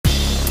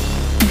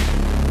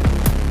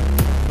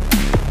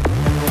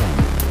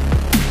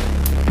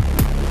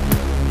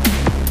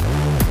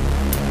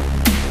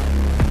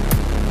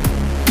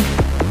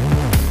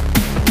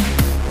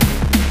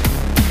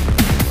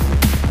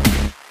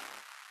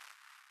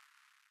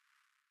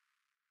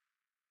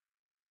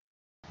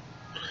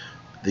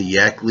The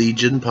Yak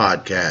Legion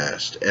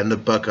podcast and the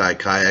Buckeye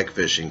Kayak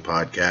Fishing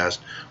podcast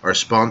are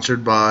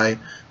sponsored by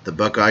the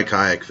Buckeye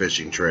Kayak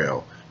Fishing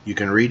Trail. You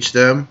can reach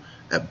them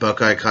at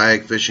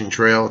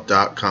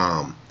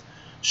buckeyekayakfishingtrail.com.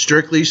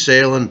 Strictly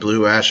Sail in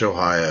Blue Ash,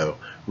 Ohio.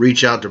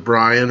 Reach out to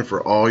Brian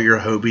for all your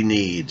Hobie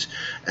needs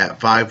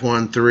at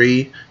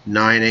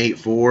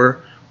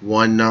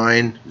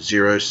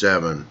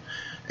 513-984-1907.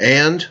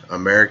 And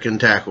American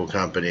Tackle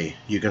Company.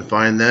 You can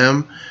find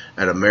them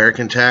at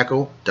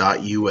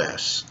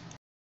americantackle.us.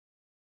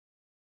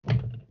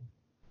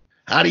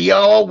 Howdy,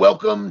 y'all.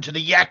 Welcome to the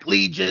Yak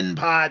Legion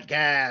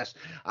podcast.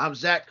 I'm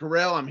Zach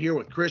Carell. I'm here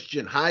with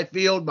Christian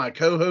Highfield, my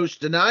co-host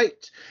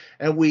tonight.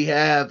 And we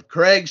have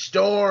Craig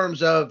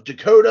Storms of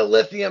Dakota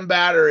Lithium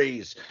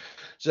Batteries.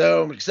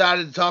 So I'm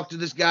excited to talk to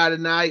this guy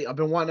tonight. I've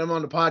been wanting him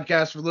on the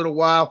podcast for a little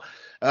while.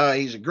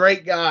 He's a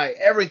great guy.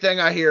 Everything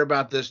I hear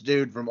about this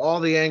dude, from all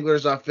the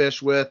anglers I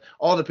fish with,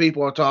 all the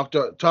people I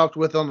talked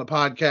with on the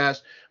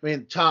podcast, I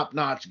mean,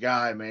 top-notch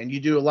guy, man. You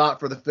do a lot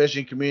for the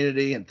fishing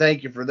community, and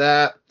thank you for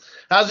that.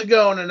 How's it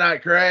going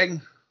tonight, Craig?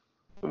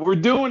 We're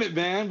doing it,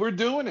 man. We're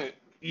doing it.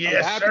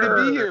 Yes, I'm happy sir.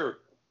 to be here.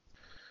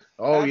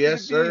 Oh, happy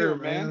yes, to be sir, here,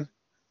 man.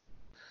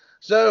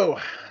 So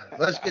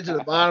let's get to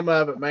the bottom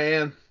of it,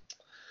 man.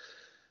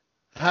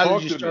 How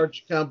did you start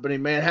your company,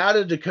 man? How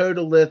did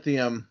Dakota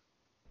Lithium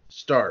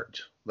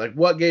start? Like,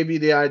 what gave you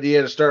the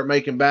idea to start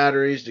making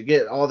batteries, to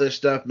get all this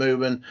stuff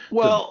moving,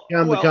 to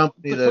become the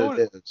company that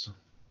it is?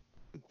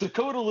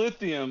 Dakota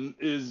Lithium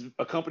is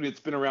a company that's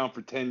been around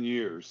for 10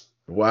 years.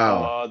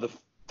 Wow.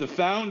 The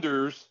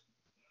founders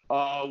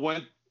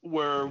went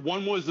where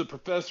one was a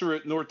professor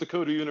at North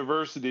Dakota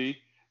University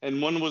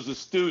and one was a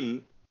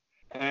student,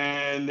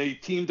 and they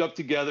teamed up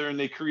together and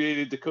they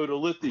created Dakota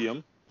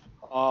Lithium.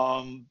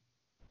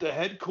 The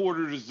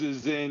headquarters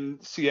is in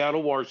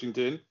Seattle,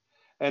 Washington,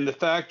 and the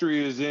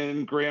factory is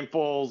in Grand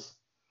Forks,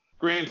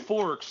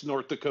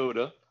 North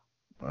Dakota.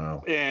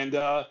 Wow. And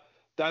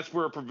that's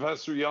where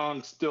Professor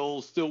Young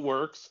still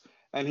works,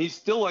 and he's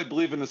still, I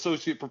believe, an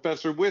associate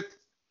professor with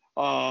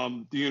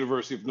the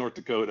University of North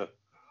Dakota.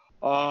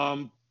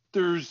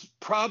 There's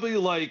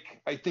probably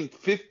I think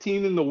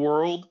 15 in the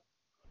world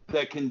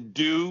that can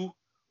do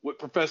what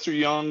Professor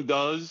Young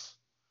does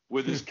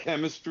with his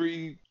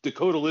chemistry.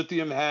 Dakota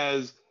Lithium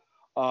has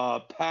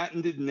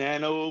patented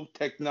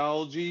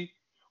nanotechnology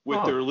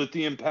with their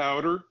lithium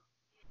powder.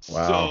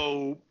 Wow.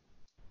 So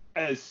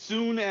as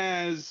soon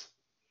as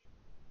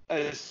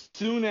the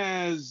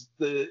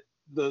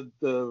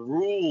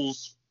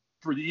rules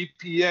for the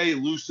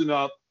EPA loosen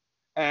up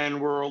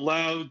and we're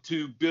allowed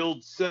to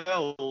build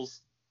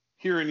cells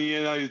here in the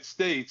United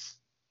States,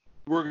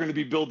 we're going to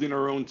be building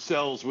our own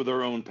cells with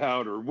our own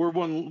powder. We're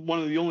one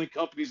of the only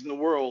companies in the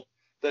world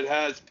that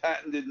has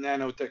patented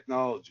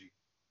nanotechnology.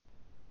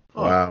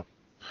 Wow.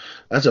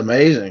 That's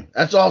amazing.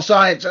 That's all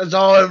science. That's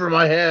all over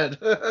my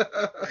head. Me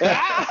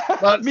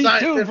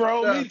too,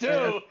 bro. Me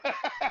too.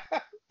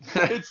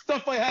 It's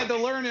stuff I had to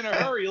learn in a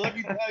hurry, let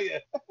me tell you.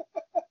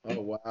 Oh,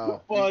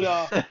 wow.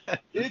 But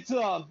it's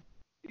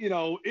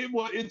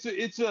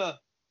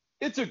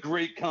it's a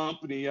great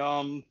company. They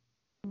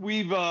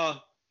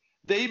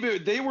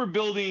were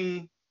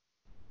building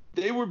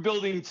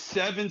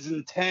 7s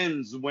and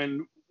 10s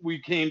when we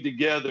came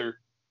together,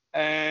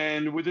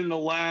 and within the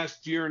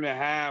last year and a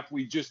half,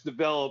 we just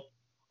developed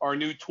our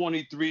new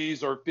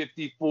 23s, our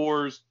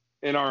 54s,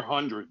 and our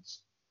 100s.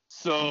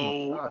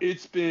 So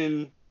it's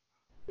been,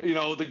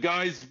 the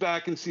guys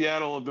back in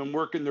Seattle have been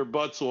working their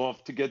butts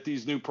off to get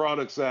these new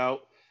products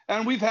out,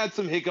 and we've had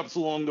some hiccups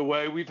along the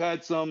way. We've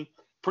had some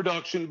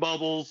production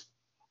bubbles.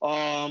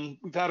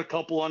 We've had a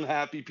couple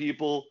unhappy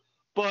people,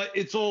 but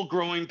it's all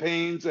growing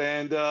pains,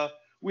 and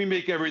we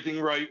make everything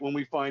right when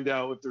we find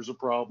out if there's a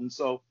problem.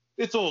 So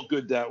it's all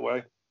good that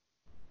way.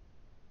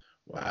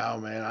 Wow,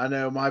 man. I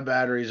know my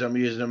batteries I'm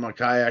using in my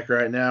kayak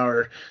right now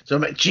are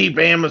some cheap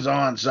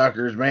Amazon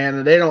suckers, man,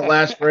 and they don't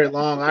last very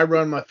long. I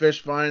run my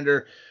fish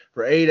finder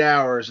for 8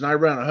 hours, and I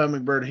run a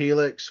Humminbird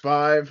Helix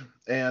 5,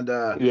 and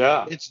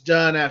it's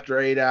done after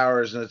 8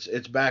 hours, and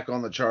it's back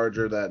on the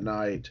charger that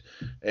night.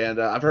 And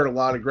I've heard a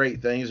lot of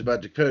great things about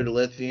Dakota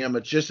Lithium.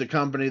 It's just a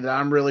company that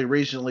I'm really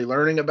recently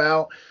learning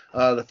about.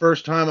 The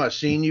first time I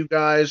seen you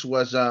guys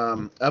was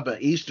up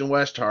at East and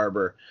West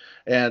Harbor.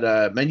 And,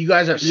 man, you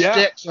guys have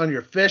sticks on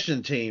your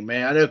fishing team,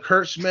 man. I know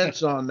Kurt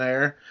Smith's on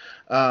there,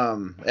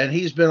 and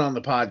he's been on the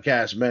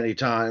podcast many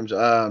times.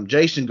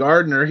 Jason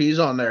Gardner, he's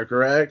on there,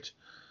 correct?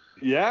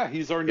 Yeah,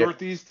 he's our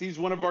Northeast. He's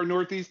one of our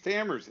Northeast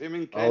Hammers. Him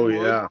and Ken Wood.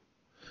 Yeah.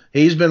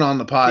 He's been on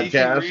the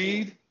podcast. Casey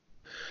Reed.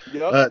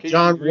 Yep.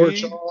 John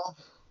Warchall.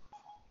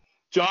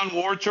 John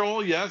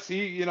Warchall, yes.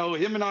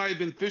 Him and I have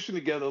been fishing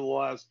together the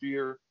last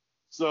year.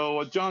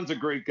 So John's a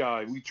great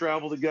guy. We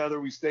travel together.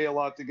 We stay a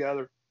lot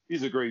together.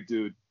 He's a great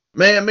dude.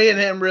 Man, me and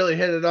him really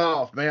hit it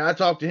off, man. I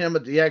talked to him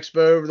at the expo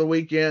over the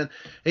weekend.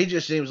 He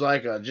just seems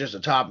like just a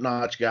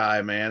top-notch guy,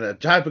 man. A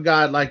type of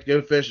guy I'd like to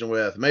go fishing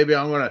with. Maybe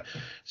I'm going to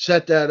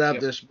set that up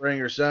this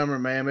spring or summer,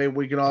 man. Maybe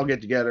we can all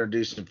get together and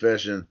do some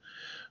fishing.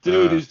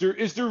 Dude, is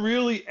there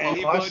really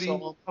anybody?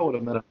 Go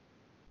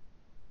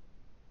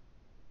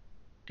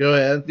Go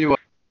ahead. Do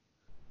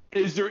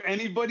Is there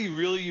anybody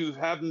really you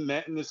haven't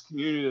met in this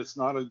community that's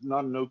not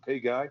an okay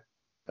guy?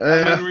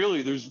 I Uh, mean,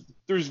 really,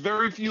 there's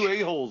very few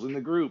a-holes in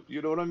the group.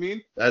 You know what I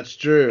mean? that's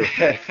true.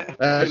 You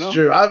That's know?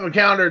 true. I've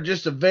encountered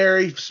just a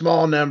very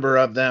small number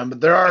of them,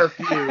 but there are a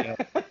few.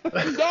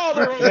 No,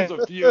 there always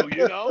a few.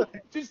 You know,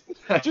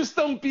 just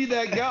don't be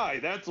that guy.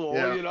 That's all.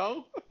 Yeah. You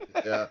know?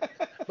 Yeah.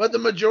 But the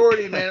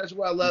majority, man, that's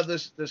why I love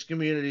this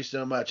community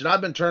so much. And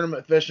I've been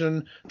tournament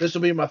fishing. This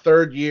will be my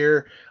third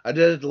year. I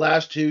did it the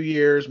last 2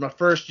 years. My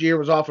first year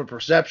was off a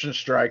Perception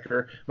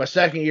Striker. My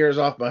second year is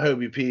off my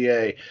Hobie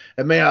PA.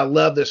 And man, I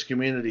love this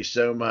community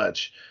so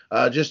much.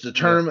 Just the Yeah.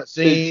 tournament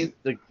scene,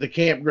 the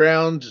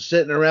campground,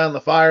 sitting around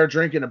the fire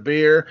drinking a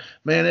beer.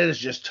 Man, it is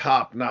just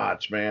top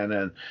notch, man.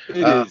 And It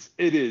is.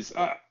 It is.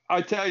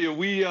 I tell you,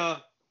 we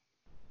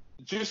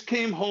just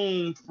came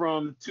home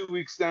from 2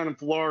 weeks down in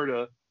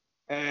Florida,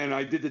 and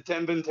I did the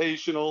 10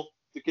 Invitational,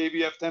 the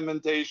KBF 10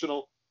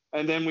 Invitational,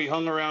 and then we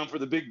hung around for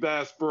the Big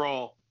Bass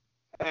Brawl.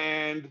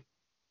 And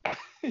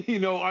you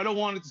know, I don't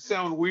want it to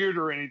sound weird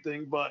or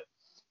anything, but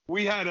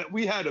we had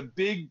a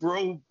big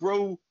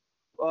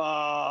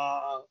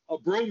a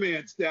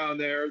bromance down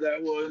there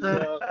that was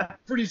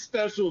pretty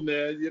special,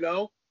 man. You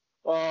know,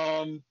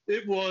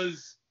 it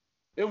was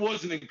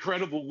an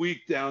incredible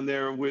week down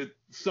there with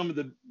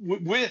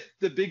with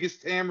the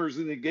biggest hammers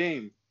in the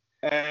game.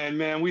 And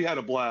man, we had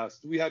a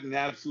blast. We had an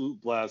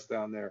absolute blast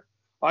down there.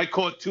 I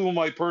caught two of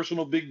my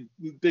personal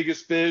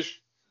biggest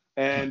fish,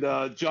 and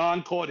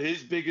John caught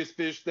his biggest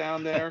fish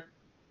down there.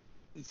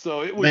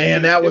 So it was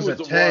man, just, that it was was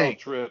a a wild tank.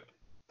 trip.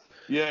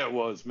 Yeah, it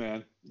was,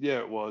 man. Yeah,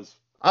 it was.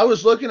 I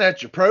was looking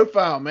at your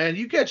profile, man.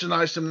 You catch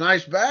some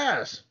nice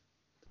bass.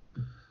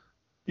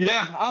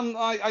 Yeah,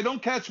 I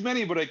don't catch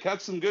many, but I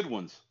catch some good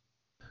ones.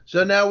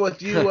 So now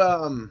with you,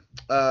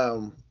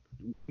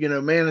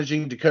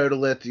 managing Dakota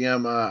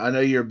Lithium, I know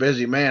you're a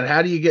busy man.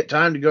 How do you get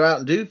time to go out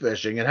and do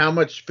fishing, and how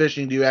much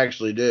fishing do you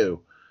actually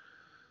do?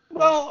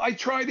 Well, I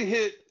try to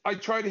hit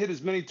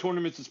as many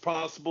tournaments as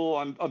possible.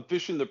 I'm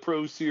fishing the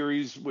Pro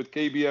Series with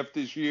KBF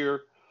this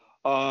year.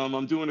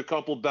 I'm doing a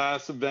couple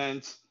bass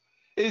events.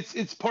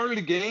 It's part of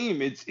the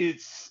game.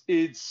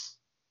 It's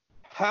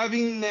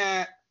having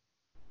that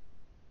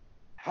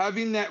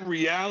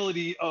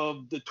reality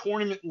of the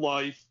tournament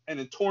life and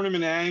a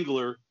tournament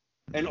angler,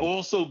 and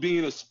also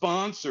being a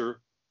sponsor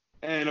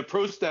and a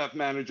pro staff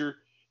manager.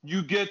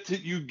 You get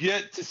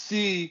to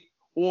see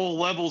all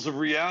levels of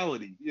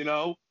reality. You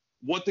know,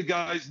 what the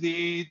guys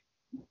need,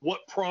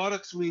 what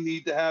products we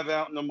need to have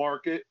out in the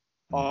market,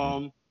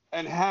 and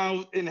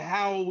how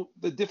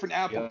the different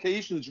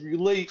applications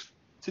relate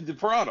to the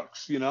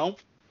products, you know?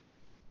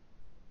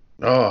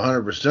 Oh,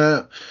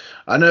 100%.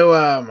 I know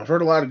I've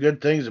heard a lot of good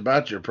things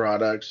about your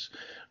products.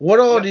 What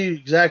all Yep. do you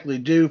exactly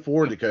do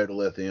for Dakota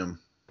Lithium?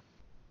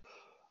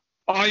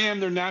 I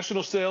am their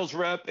national sales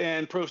rep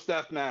and pro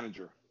staff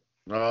manager.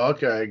 Oh,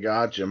 okay,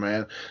 gotcha,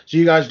 man. So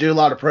you guys do a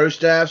lot of pro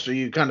staffs, or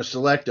you kind of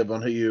selective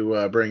on who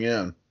you bring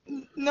in?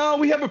 No,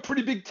 we have a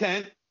pretty big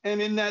tent,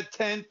 and in that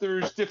tent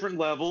there's different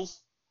levels.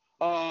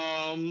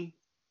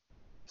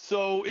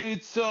 So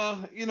it's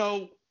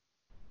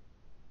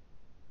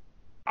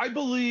I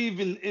believe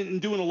in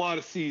doing a lot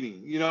of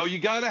seeding. You know, you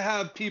got to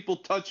have people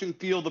touch and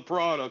feel the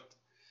product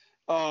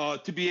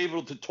to be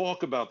able to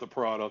talk about the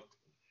product.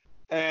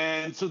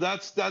 And so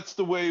that's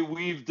the way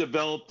we've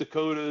developed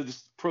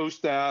Dakota's pro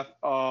staff.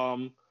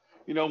 When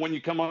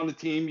you come on the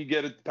team, you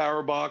get a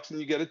power box and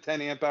you get a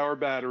 10 amp hour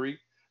battery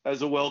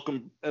as a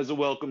welcome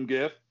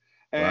gift,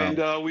 and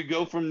Wow. we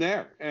go from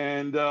there.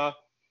 And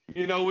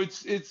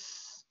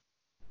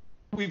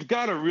we've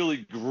got a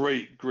really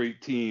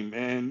great team,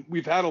 and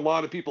we've had a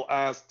lot of people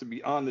ask to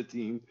be on the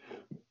team,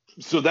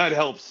 so that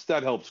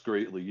helps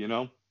greatly. You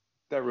know.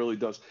 That really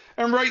does.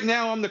 And right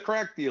now, I'm the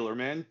crack dealer,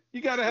 man. You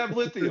got to have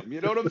lithium.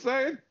 You know what I'm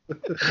saying?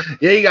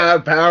 Yeah, you gotta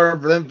have power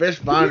for them fish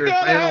You finders,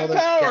 got to man. All have them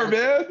power, scouts.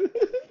 man.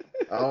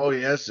 Oh,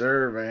 yes,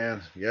 sir,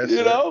 man. Yes, You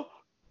sir. know?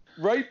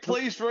 Right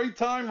place, right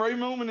time, right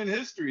moment in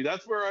history.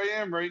 That's where I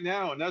am right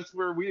now, and that's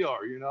where we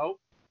are, you know?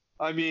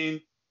 I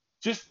mean,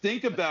 just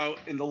think about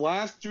in the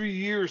last 3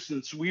 years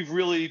since we've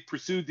really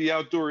pursued the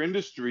outdoor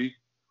industry,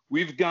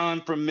 we've gone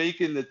from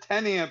making the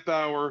 10 amp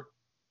hour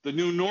the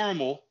new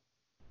normal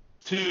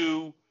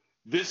to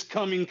this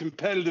coming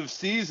competitive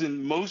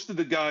season. Most of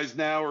the guys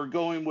now are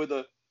going with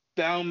a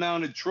bow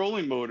mounted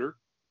trolling motor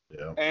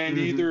Yeah. and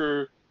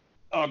either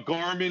a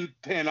Garmin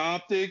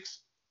Panoptics,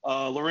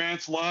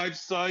 Lowrance Live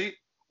Sight,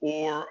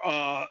 or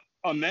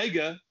a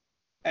Mega,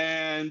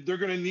 and they're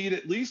going to need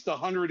at least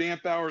 100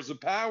 amp hours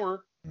of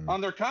power on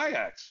their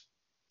kayaks.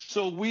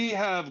 So we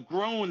have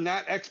grown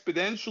that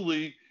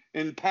exponentially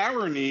in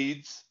power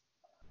needs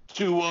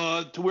to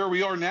where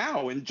we are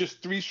now in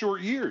just 3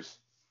 short years.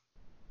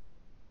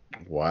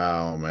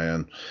 Wow,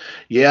 man.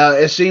 Yeah,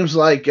 it seems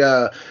like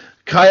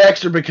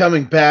kayaks are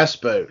becoming bass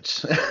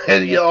boats,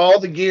 and all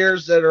the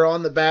gears that are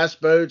on the bass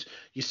boats,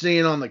 you see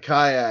it on the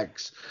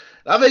kayaks.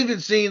 I've even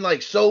seen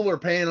like solar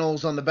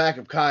panels on the back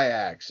of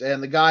kayaks,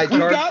 and the guy We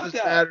charges got his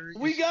that. batteries.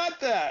 We got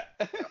that.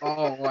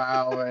 Oh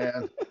wow,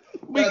 man,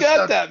 We that's got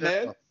stuff that, to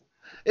man. know.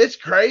 It's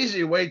crazy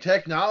the way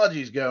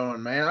technology's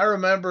going, man. I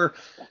remember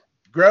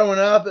growing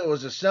up, it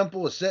was as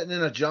simple as sitting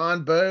in a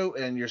John boat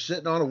and you're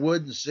sitting on a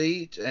wooden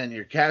seat and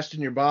you're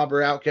casting your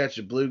bobber out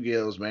catching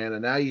bluegills, man.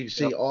 And now you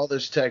see Yep. all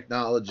this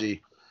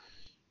technology.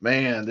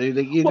 Man, dude,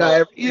 you got Well,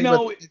 everything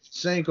but the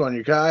sink on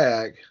your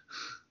kayak.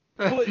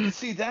 but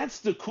see, that's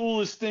the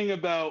coolest thing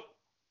about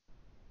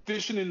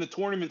fishing in the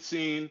tournament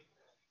scene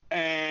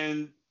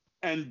and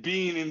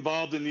being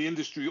involved in the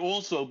industry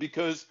also,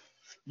 because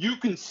you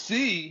can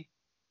see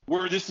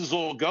where this is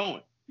all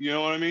going. You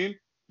know what I mean?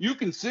 You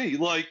can see,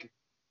 like,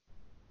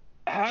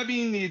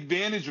 having the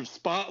advantage of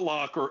spot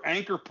lock or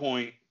anchor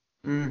point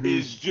Hmm.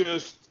 is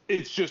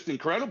just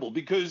incredible,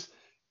 because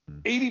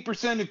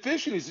 80% of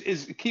fishing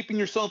is keeping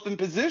yourself in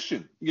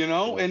position, you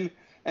know? Yeah.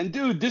 And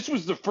dude, this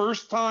was the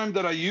first time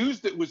that I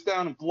used it, was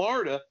down in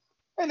Florida.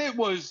 And it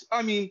was,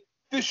 I mean,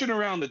 fishing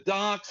around the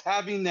docks,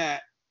 having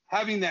that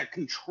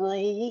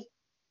control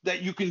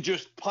that you can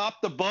just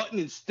pop the button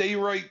and stay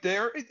right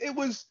there. It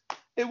was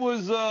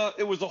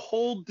a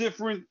whole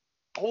different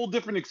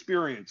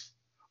experience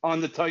on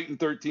the Titan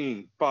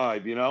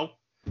 13.5, you know?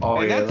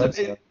 Oh And yeah, that's that's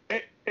a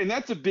and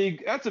that's a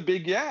big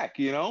yak,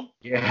 you know?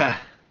 yeah,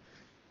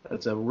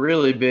 that's a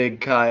really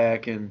big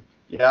kayak, and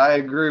yeah, I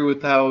agree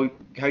with how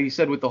you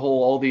said with the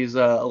whole all these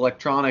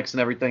electronics and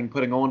everything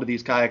putting onto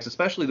these kayaks,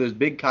 especially those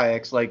big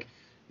kayaks like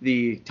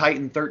the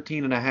Titan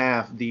 13 and a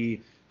half, the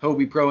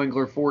Hobie Pro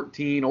Angler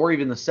 14, or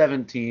even the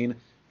 17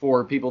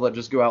 for people that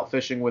just go out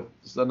fishing with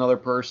another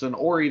person,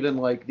 or even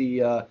like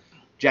the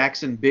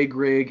Jackson Big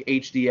Rig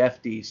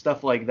HDFD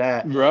stuff like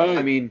that. I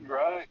Right, mean,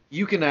 right.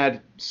 you can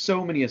add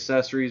so many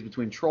accessories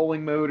between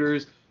trolling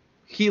motors,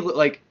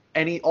 like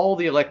all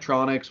the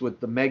electronics with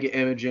the mega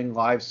imaging,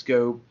 live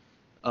scope,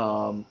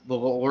 the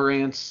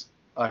Lowrance.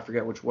 I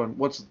forget which one.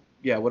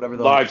 Whatever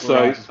the Live Lowrance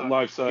sight, is.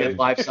 live Yeah, sight.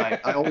 live sight.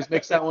 I always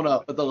mix that one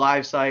up, but the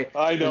live sight,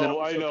 I and then know,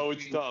 I also know,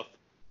 it's between tough.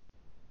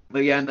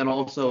 but yeah, and then It's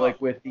also tough.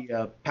 like with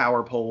the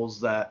power poles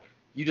that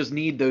you just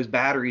need those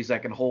batteries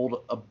that can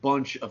hold a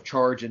bunch of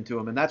charge into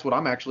them, and that's what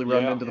I'm actually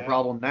running Yeah. into the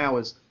problem now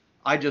is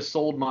I just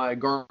sold my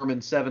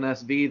Garmin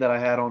 7SV that I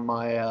had on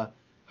my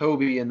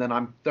Hobie, and then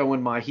I'm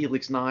throwing my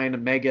Helix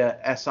 9 Mega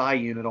SI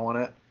unit on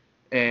it,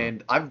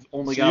 and I've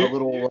only So got a you,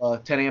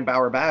 little 10 amp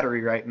hour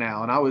battery right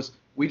now, and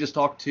we just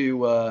talked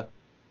to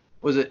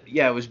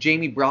it was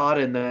Jamie Broad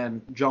and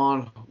then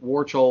John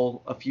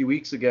Warchol a few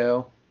weeks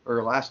ago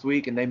or last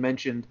week, and they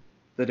mentioned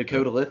the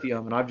Dakota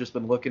Lithium, and I've just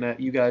been looking at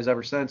you guys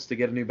ever since to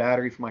get a new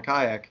battery for my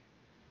kayak.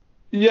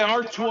 yeah,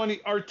 our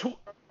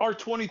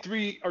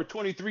 23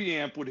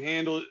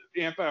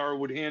 amp hour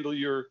would handle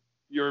your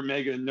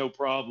Mega, no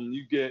problem.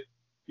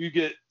 You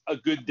get a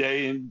good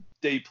day and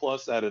day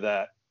plus out of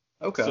that.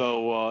 Okay.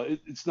 So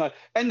it's not.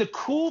 And the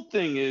cool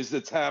thing is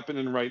that's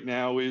happening right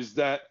now is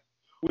that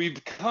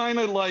we've kind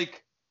of,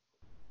 like,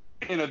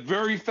 in a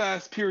very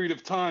fast period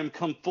of time,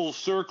 come full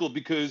circle,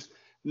 because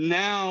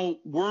now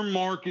we're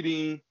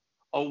marketing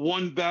a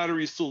one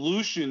battery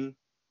solution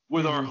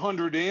with our Hmm.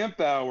 100 amp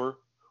hour,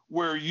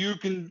 where you're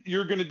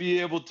going to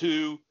be able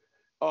to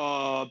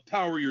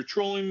power your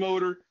trolling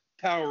motor,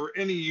 power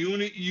any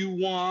unit you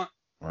want,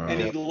 Wow.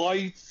 any Yep.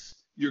 lights,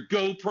 your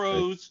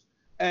GoPros,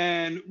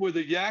 and with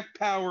a yak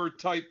power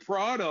type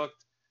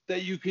product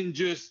that you can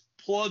just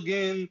plug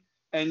in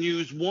and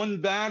use one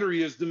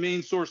battery as the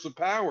main source of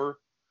power.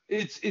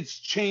 It's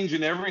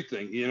changing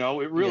everything, you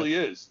know. It Yep. really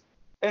is.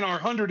 And our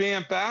 100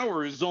 amp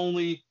hour is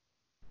only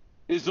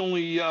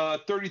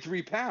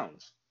 33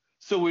 pounds,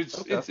 so it's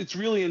Okay. it's it's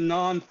really a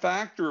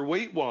non-factor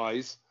weight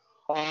wise.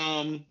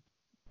 Um,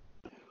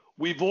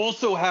 we've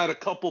also had a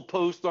couple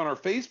posts on our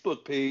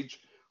Facebook page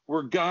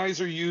where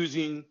guys are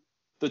using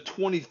the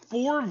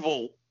 24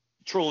 volt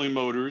trolling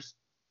motors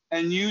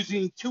and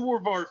using two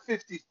of our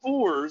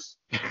 54s,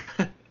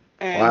 and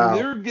Wow.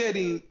 they're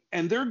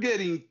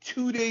getting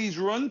 2 days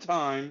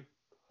runtime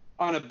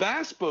on a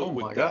bass Oh boat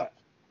with my god. that.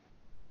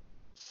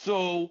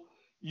 So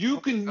you Oh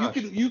my can you gosh.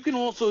 can you can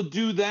also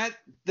do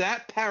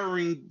that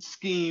powering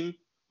scheme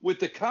with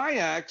the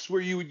kayaks,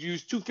 where you would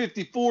use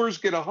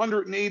 254s, get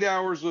 108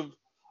 hours of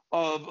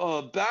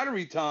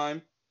battery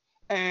time,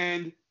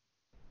 and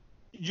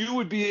you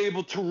would be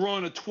able to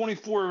run a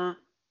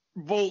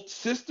 24-volt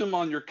system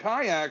on your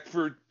kayak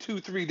for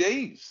 2-3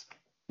 days,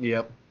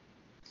 Yep.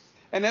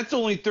 and that's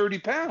only 30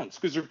 pounds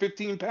because they're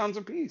 15 pounds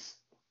a piece.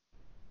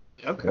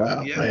 Okay.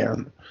 Wow, Yeah.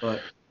 man.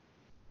 But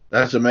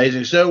That's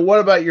amazing. So what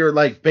about your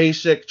like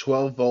basic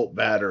 12-volt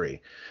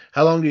battery?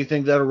 How long do you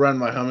think that'll run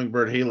my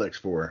Hummingbird Helix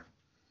for?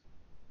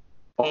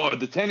 Oh,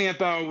 the 10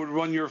 amp hour would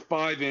run your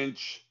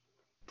 5-inch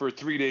for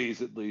 3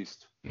 days at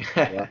least.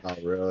 Wow,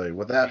 really?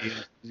 Without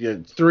yeah.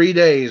 3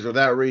 days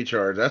without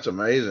recharge, that's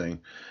amazing.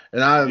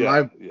 And Yeah,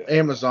 my yeah.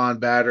 Amazon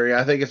battery,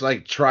 I think it's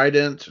like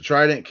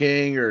Trident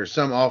King or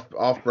some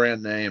off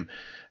brand name.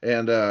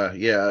 And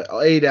yeah,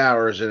 8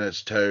 hours and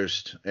it's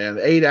toast. And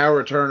 8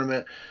 hour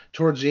tournament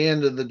towards the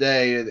end of the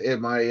day,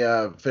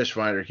 my fish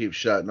finder keeps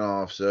shutting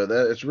off. So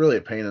that it's really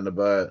a pain in the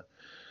butt.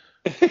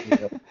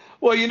 Yeah.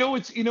 Well,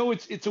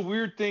 it's a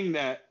weird thing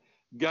that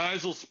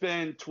guys will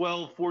spend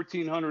 12,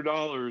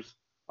 $1,400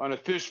 on a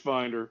fish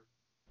finder,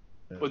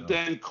 but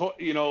then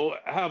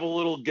have a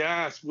little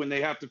gas when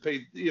they have to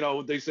pay.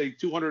 They say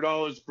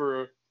 $200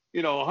 for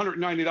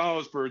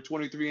 $190 for a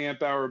 23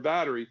 amp hour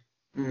battery.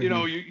 You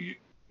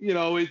Mm-hmm.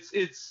 know, it's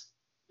it's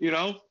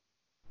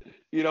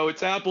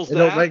apples It to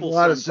don't make a apples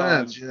lot of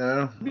sense, sometimes. you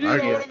know. You I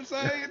know what get I'm it.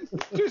 saying?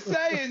 Just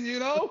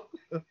saying. Oh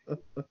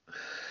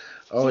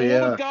So all the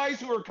yeah. guys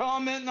who are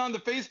commenting on the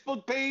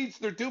Facebook page,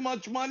 they're too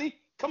much money.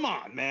 Come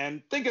on,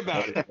 man, think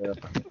about it. Yeah.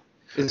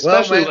 Well,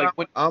 Especially man, like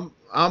when.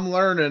 I'm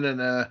learning,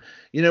 and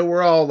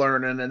we're all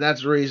learning, and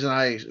that's the reason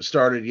I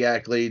started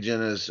Yak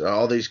Legion is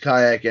all these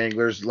kayak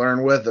anglers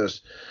learn with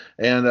us,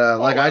 and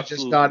like Oh, I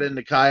just got absolutely.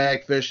 into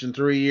kayak fishing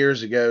 3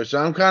 years ago, so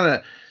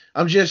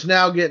I'm just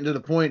now getting to the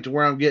point to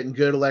where I'm getting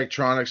good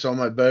electronics on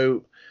my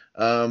boat.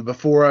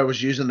 Before I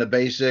was using the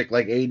basic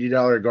like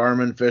 $80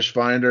 Garmin fish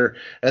finder,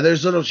 and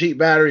those little cheap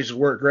batteries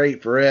work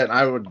great for it.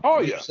 I would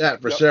Oh yeah. use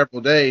that for Yep.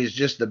 several days,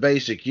 just the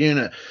basic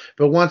unit.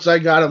 But once I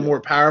got a Yep.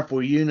 more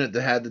powerful unit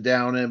that had the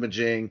down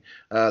imaging,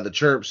 the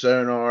chirp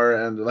sonar,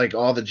 and like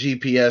all the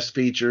GPS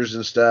features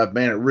and stuff,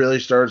 man, it really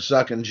started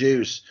sucking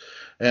juice.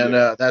 And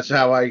Yeah. that's Yeah.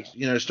 how I,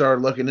 Yeah.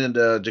 started looking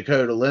into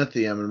Dakota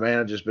Lithium, and man,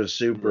 I've just been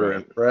super Right.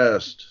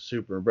 impressed.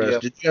 Super impressed.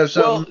 Yep. Did you have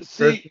something, Well, Chris?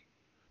 see,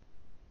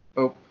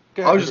 Oh,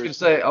 go I ahead, was just gonna Chris.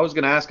 say, I was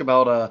gonna ask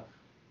about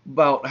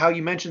how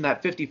you mentioned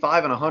that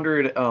 55 and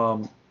 100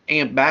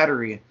 amp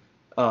battery.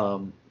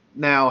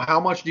 Now, how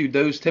much do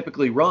those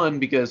typically run?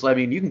 Because I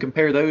mean, you can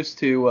compare those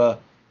to,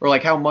 or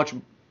like how much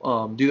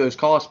do those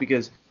cost?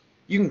 Because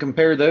you can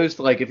compare those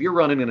to like if you're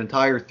running an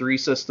entire three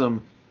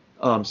system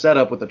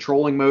setup with a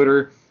trolling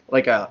motor,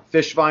 like a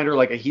fish finder,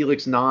 like a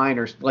Helix 9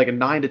 or like a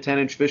 9 to 10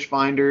 inch fish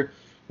finder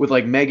with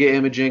like mega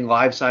imaging,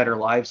 live side or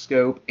live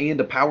scope,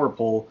 and a power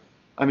pole.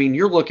 I mean,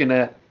 you're looking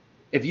at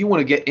if you want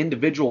to get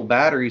individual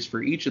batteries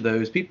for each of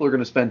those, people are going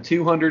to spend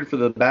 200 for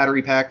the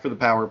battery pack for the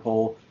power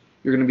pole.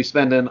 You're going to be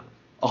spending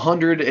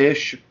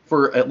 100-ish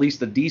for at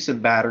least a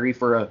decent battery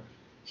for a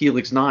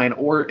Helix 9,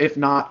 or if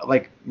not,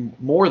 like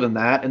more than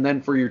that. And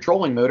then for your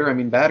trolling motor, I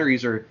mean,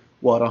 batteries are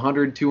what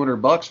 100,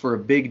 $200 for a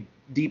big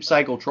deep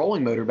cycle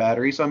trolling motor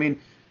battery. So I mean,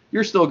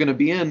 you're still going to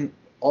be in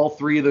all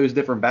three of those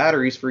different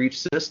batteries for each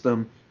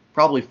system,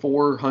 probably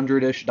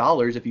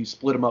 $400-ish if you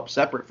split them up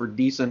separate for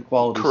decent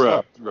quality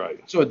stuff. Correct. Right.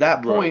 So at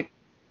that Right. point,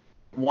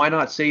 why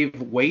not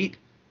save weight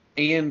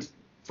and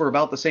for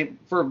about the same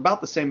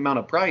amount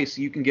of price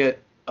you can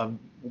get a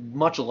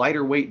much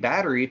lighter weight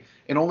battery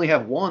and only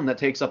have one that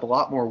takes up a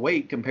lot more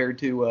weight compared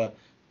to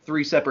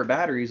three separate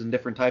batteries in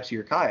different types of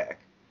your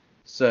kayak.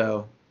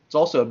 So it's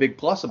also a big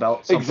plus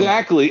about something like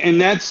Exactly, and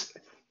that's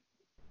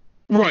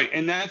right,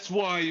 and that's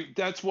why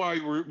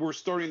we're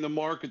starting to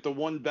market the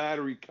one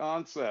battery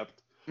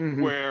concept,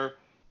 mm-hmm. where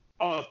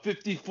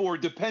 54,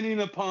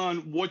 depending upon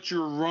what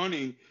you're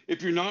running,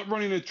 if you're not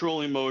running a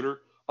trolling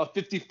motor, a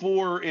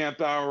 54 amp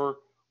hour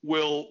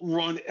will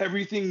run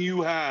everything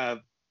you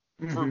have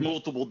for Mm-hmm.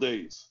 multiple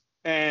days.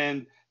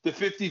 And the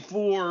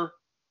 54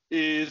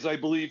 is, I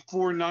believe,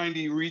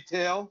 490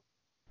 retail.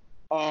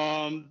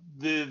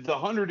 The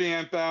 100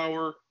 amp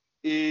hour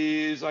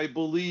is, I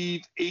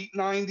believe,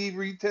 890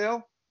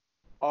 retail.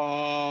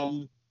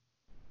 Um,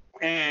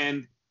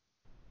 and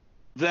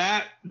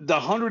that the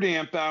 100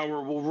 amp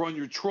hour will run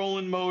your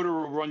trolling motor,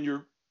 will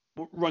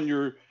run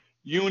your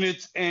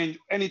units and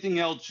anything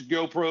else,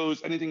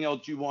 GoPros, anything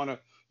else you wanna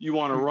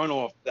run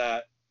off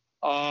that.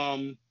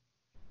 Um,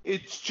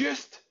 it's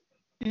just,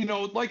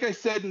 like I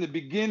said in the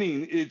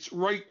beginning, it's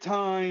right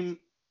time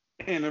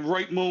and a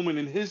right moment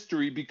in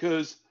history,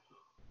 because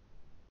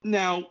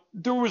now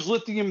there was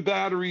lithium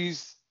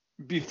batteries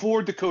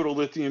before Dakota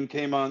Lithium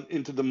came on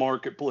into the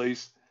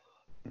marketplace,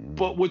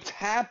 but what's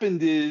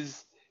happened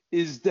is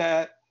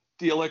that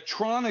the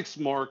electronics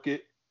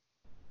market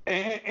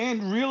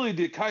and really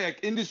the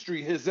kayak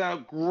industry has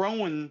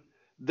outgrown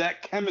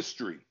that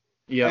chemistry.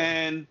 Yep.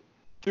 And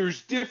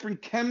there's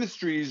different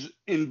chemistries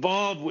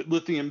involved with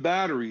lithium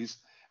batteries.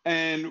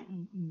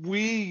 And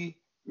we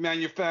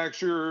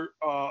manufacture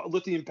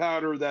lithium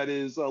powder that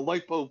is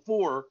LiPo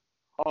 4,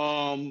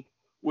 um,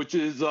 which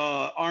is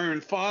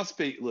iron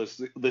phosphate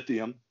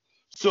lithium.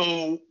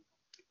 So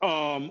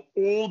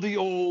all the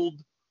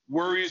old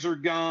worries are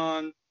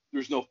gone.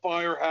 There's no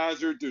fire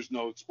hazard. There's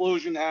no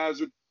explosion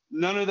hazard.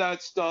 None of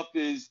that stuff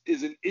is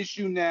an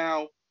issue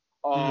now.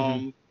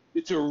 Mm-hmm.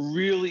 It's a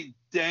really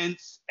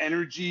dense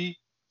energy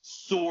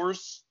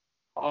source.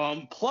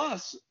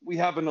 Plus, we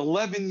have an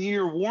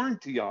 11-year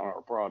warranty on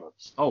our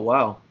products. Oh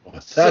wow.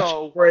 That's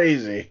So,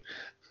 crazy.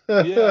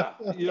 yeah,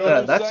 you know what Yeah,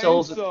 I'm that saying?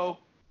 sells it. So,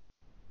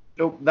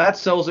 That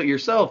sells it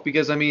yourself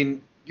because I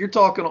mean you're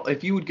talking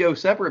if you would go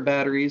separate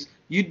batteries,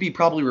 you'd be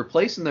probably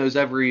replacing those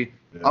every.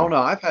 I Yeah. don't know.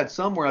 I've had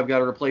some where I've got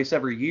to replace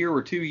every year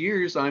or 2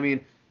 years. I mean,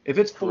 if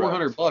it's correct.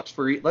 $400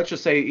 for let's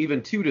just say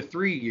even 2 to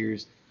 3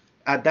 years,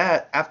 at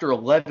that after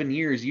 11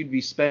 years you'd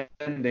be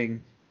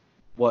spending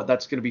what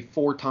that's going to be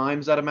four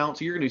times that amount.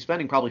 So you're going to be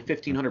spending probably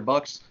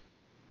 $1,500,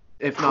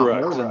 if not more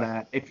Correct. than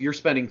that, if you're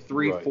spending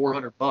three Right.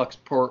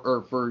 $400 per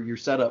or for your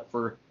setup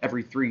for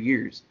every 3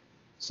 years.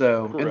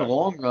 So in the Correct.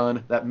 long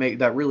run,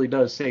 that really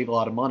does save a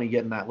lot of money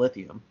getting that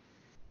lithium.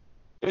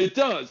 It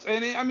does,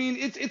 and I mean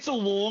it's a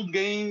long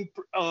game.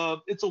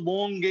 It's a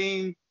long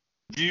game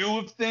view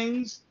of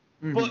things,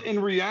 Hmm. but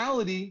in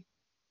reality,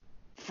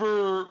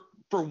 for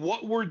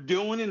what we're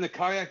doing in the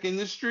kayak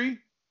industry,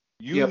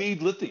 you Yep.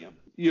 need lithium.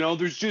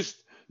 There's just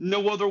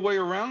no other way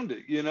around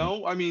it.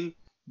 I mean,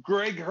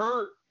 Greg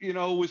Hurt,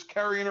 was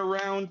carrying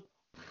around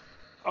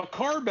a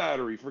car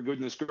battery for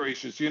goodness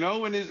gracious, in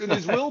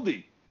his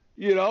Wildy,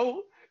 you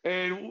know,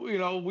 and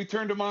we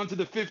turned him on to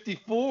the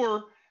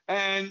 54,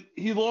 and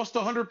he lost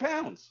 100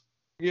 pounds,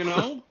 you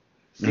know.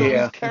 So he's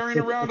Yeah. carrying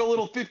around a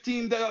little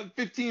 15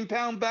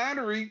 pound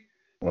battery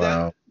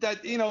that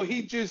Wow.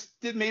 he just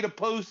made a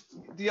post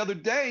the other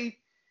day.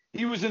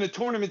 He was in a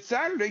tournament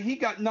Saturday. He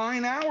got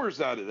 9 hours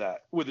out of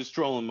that with his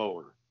trolling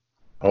mower.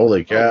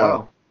 Holy Oh cow.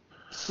 wow.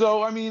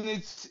 So I mean,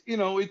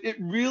 it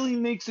really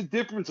makes a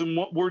difference in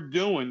what we're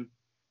doing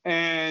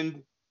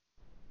and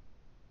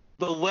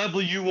the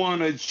level you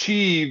want to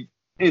achieve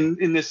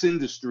in this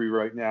industry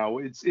right now.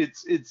 It's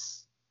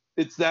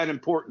that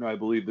important, I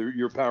believe,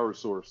 your power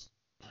source.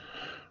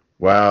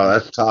 Wow,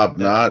 that's top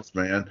Definitely. notch,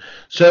 man.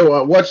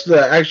 So, what's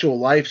the actual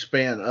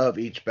lifespan of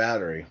each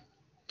battery?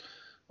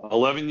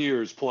 11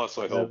 years plus,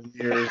 I hope. 11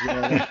 years.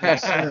 Yeah, that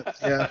makes sense.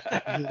 Yeah,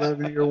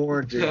 11-year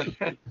warranty.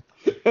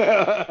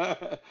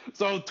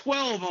 So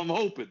 12, I'm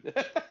hoping.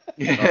 Oh,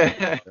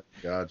 Yeah.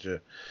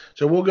 gotcha.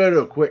 So we'll go to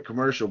a quick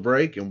commercial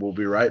break, and we'll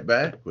be right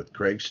back with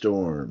Craig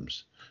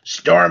Storms.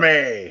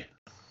 Stormy.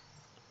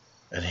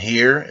 And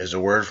here is a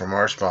word from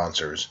our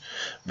sponsors,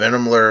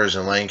 Venom Lures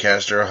in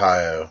Lancaster,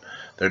 Ohio.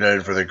 They're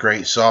known for their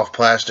great soft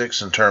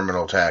plastics and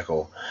terminal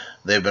tackle.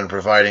 They've been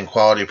providing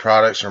quality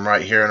products from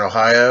right here in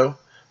Ohio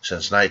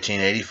since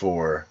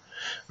 1984.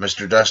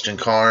 Mr. Dustin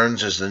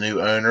Carnes is the new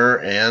owner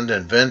and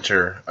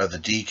inventor of the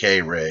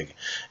DK rig.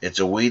 It's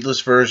a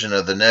weedless version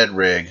of the Ned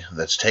rig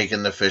that's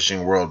taken the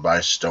fishing world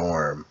by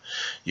storm.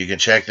 You can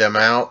check them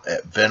out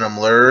at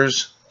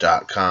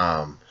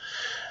venomlures.com.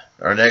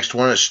 Our next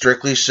one is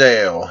Strictly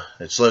Sail.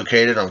 It's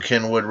located on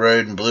Kenwood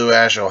Road in Blue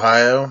Ash,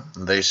 Ohio.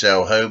 They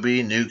sell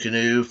Hobie, New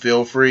Canoe,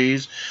 Feel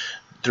Freeze,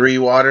 Three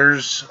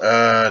Waters,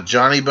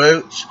 Johnny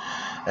Boats,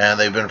 and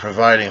they've been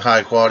providing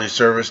high quality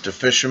service to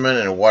fishermen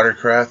and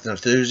watercraft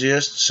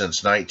enthusiasts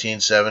since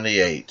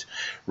 1978.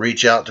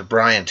 Reach out to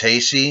Brian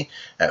Tacey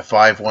at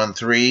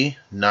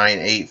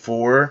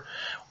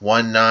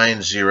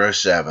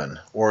 513-984-1907,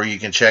 or you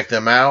can check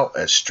them out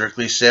at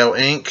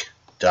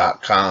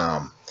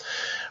strictlysailinc.com.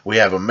 We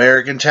have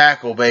American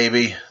Tackle,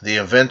 baby, the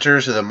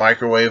inventors of the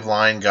microwave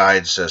line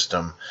guide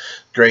system.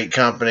 Great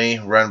company,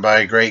 run by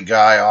a great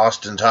guy,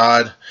 Austin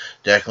Todd.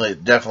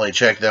 Definitely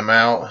check them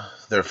out.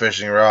 Their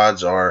fishing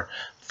rods are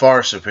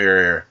far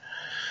superior.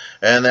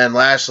 And then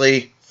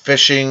lastly,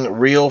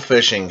 Real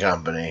Fishing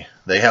Company.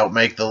 They help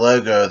make the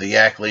logo of the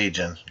Yak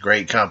Legion.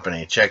 Great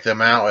company. Check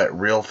them out at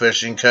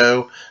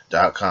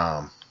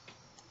realfishingco.com.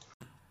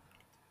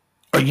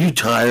 Are you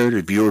tired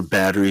of your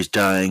batteries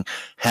dying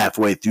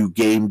halfway through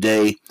game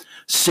day?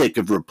 Sick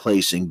of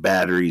replacing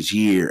batteries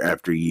year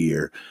after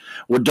year?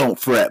 Well, don't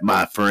fret,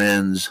 my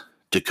friends.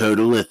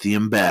 Dakota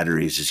Lithium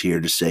Batteries is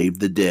here to save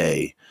the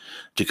day.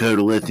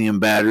 Dakota Lithium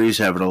Batteries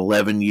have an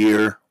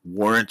 11-year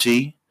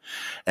warranty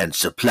and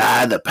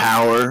supply the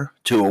power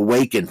to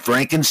awaken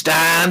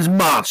Frankenstein's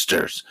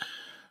monsters.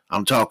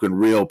 I'm talking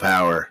real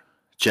power.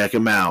 Check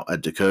them out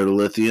at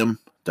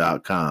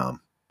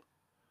dakotalithium.com.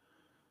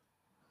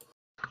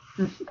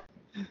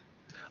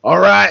 All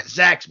right,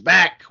 Zach's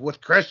back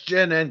with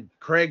Christian and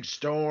Craig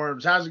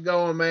Storms. How's it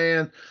going,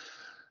 man?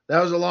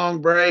 That was a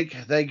long break.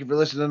 Thank you for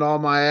listening to all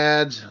my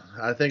ads.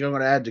 I think I'm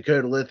going to add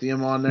Dakota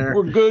Lithium on there.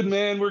 We're good,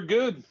 man. We're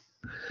good.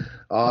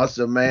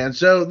 Awesome, man.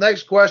 So,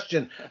 next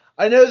question.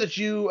 I know that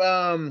you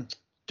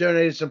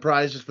donated some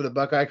prizes for the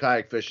Buckeye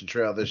Kayak Fishing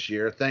Trail this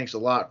year. Thanks a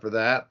lot for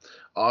that.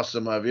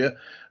 Awesome of you.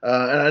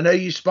 And I know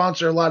you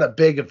sponsor a lot of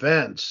big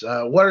events.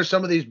 What are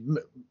some of these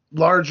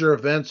larger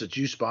events that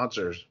you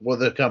sponsor? Well,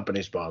 the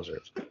company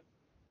sponsors.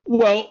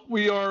 Well,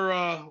 we're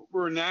a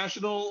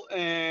national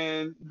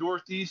and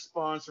Northeast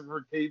sponsor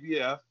for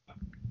KBF.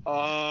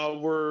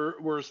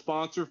 We're a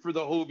sponsor for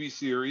the Hobie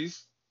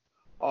series.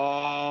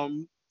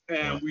 And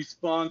we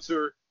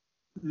sponsor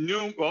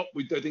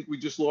I think we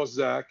just lost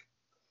Zach.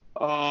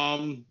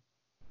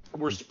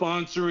 We're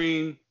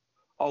sponsoring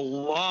a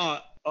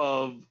lot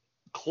of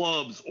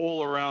clubs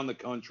all around the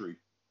country.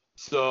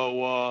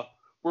 So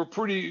we're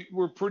pretty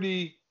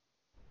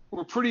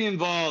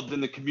involved in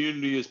the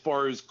community as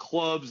far as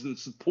clubs and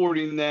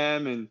supporting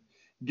them and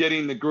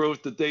getting the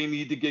growth that they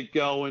need to get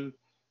going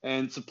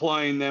and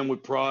supplying them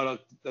with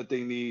product that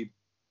they need.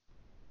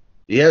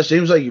 Yeah, it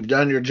seems like you've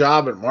done your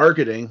job at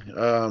marketing.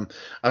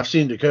 I've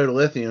seen Dakota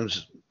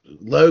Lithium's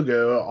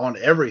logo on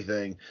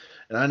everything,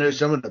 and I know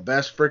some of the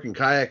best freaking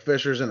kayak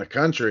fishers in the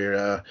country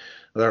that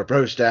are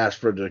pro staffs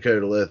for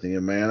Dakota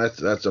Lithium. Man,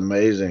 that's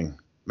amazing.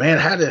 Man,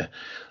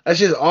 that's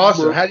just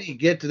awesome. How do you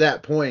get to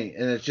that point?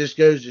 And it just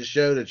goes to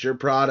show that your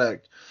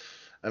product,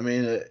 I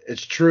mean,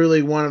 it's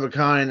truly one of a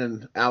kind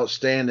and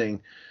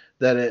outstanding.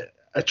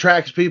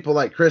 attracts people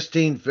like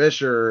Christine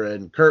Fisher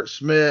and Kurt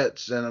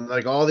Smits and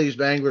like all these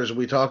anglers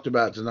we talked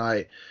about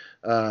tonight.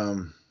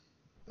 Um,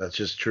 that's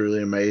just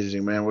truly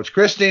amazing, man. Which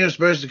Christine was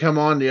supposed to come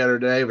on the other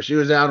day, but she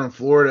was out in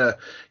Florida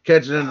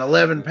catching an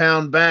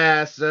 11-pound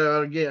bass.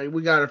 So yeah,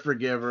 we got to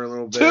forgive her a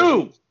little bit.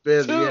 Two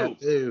Busy, yeah,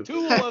 too.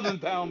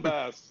 11-pound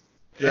bass.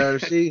 So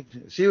she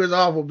was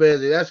awful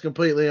busy. That's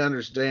completely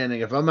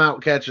understanding. If I'm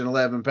out catching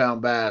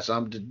 11-pound bass,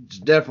 I'm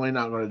definitely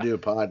not going to do a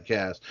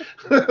podcast.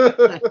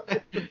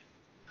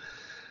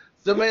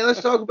 So man,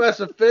 let's talk about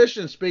some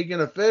fishing.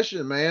 Speaking of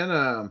fishing, man,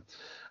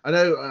 I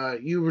know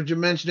you were just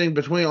mentioning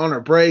between on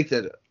our break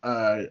that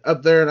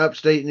up there in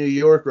upstate New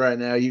York right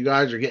now, you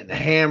guys are getting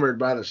hammered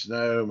by the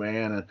snow,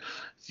 man, and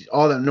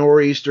all the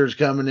nor'easters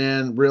coming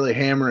in, really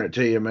hammering it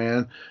to you,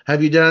 man.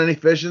 Have you done any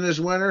fishing this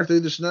winter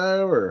through the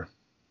snow, or?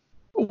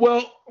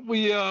 Well,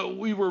 we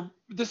were.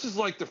 This is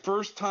like the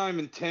first time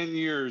in 10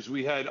 years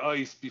we had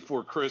ice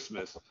before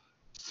Christmas.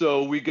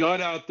 So we got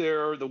out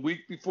there the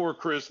week before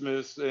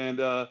Christmas, and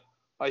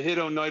I hit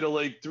Oneida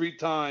Lake 3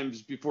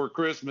 times before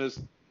Christmas,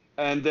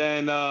 and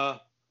then the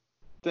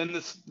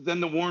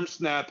warm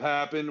snap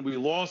happened. We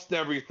lost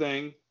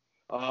everything.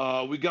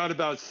 We got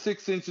about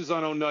 6 inches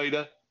on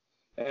Oneida,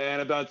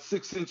 and about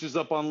 6 inches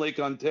up on Lake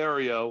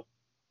Ontario.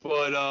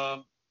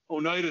 But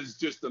Oneida is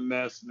just a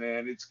mess,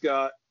 man. It's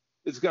got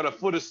a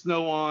foot of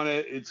snow on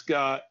it. It's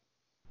got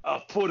a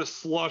foot of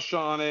slush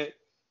on it.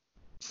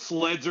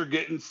 Sleds are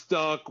getting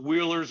stuck.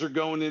 Wheelers are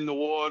going in the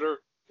water.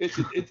 It's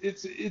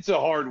a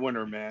hard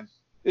winter, man.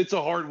 It's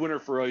a hard winter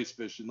for ice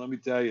fishing, let me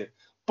tell you.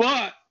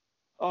 But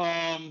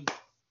I'm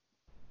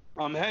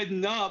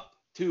heading up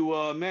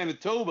to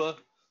Manitoba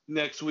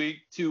next week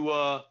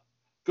to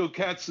go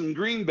catch some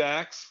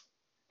greenbacks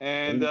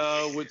and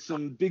with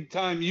some big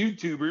time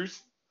YouTubers.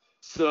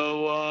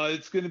 So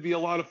it's going to be a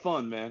lot of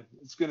fun, man.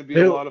 It's going to be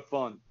a lot of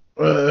fun.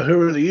 Who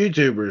are the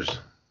YouTubers?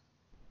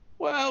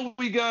 Well,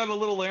 we got a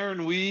little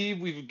Aaron Weave.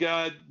 We've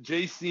got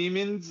Jay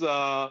Siemens.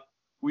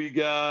 We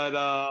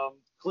got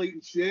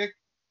Clayton Schick.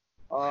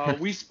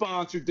 We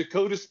sponsored,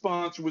 Dakota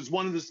was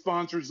one of the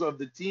sponsors of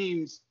the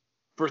teams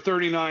for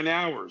 39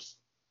 hours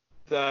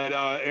that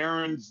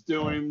Aaron's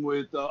doing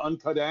with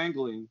Uncut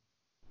Angling.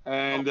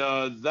 And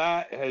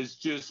that has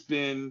just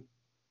been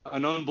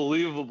an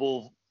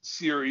unbelievable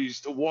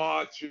series to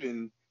watch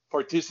and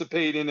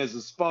participate in as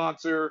a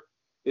sponsor.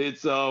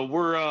 It's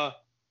we're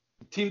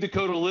Team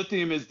Dakota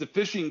Lithium is the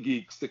fishing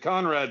geeks, the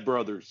Conrad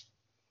brothers,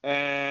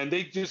 and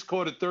they just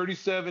caught a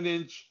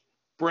 37-inch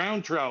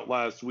brown trout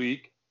last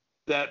week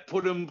that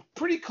put them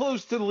pretty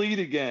close to the lead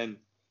again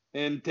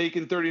and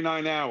taking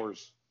 39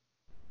 hours.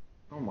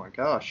 Oh my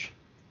gosh.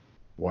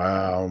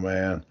 Wow,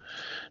 man.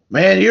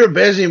 Man, you're a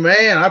busy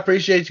man. I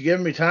appreciate you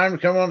giving me time to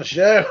come on the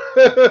show.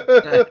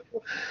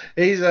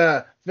 He's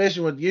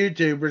fishing with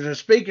YouTubers. And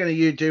speaking of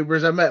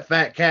YouTubers, I met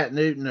Fat Cat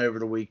Newton over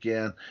the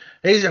weekend.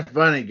 He's a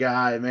funny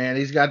guy, man.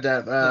 He's got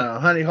that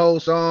Honey Hole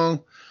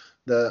song.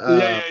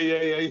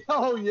 Yeah.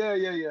 Oh,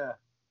 yeah.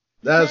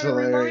 That's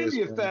Remind hilarious.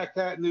 me of Fat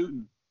Cat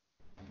Newton.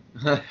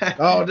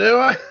 Oh, do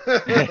I?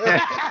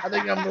 I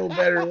think I'm a little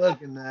better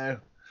looking now.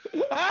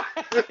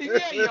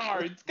 Yeah, you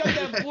are. It's got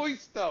that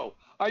voice, though.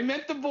 I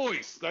meant the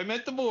voice.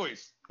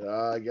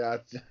 Oh, I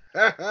got you.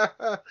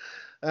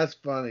 That's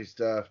funny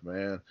stuff,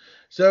 man.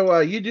 So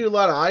you do a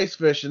lot of ice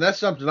fishing. That's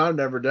something I've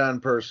never done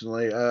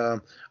personally.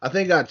 I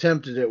think I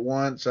attempted it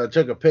once. I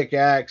took a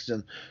pickaxe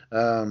and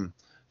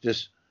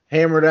just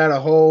hammered out a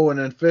hole and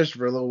then fished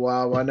for a little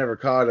while, but I never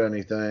caught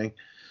anything.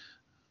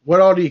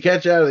 What all do you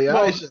catch out of the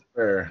ice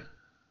there?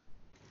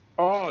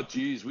 Oh,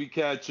 geez. We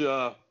catch,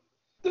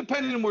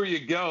 depending on where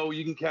you go,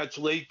 you can catch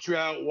lake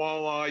trout,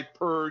 walleye,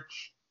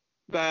 perch,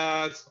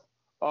 bass.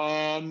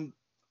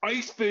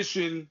 Ice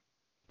fishing,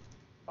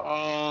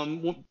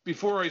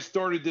 before I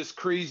started this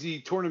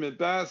crazy tournament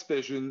bass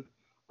fishing,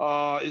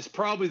 is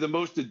probably the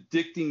most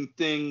addicting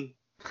thing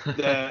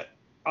that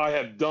I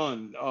have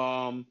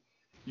done.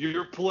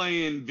 You're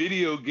playing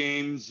video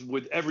games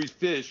with every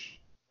fish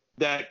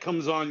that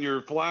comes on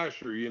your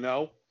flasher, you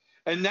know?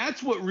 And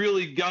that's what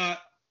really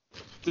got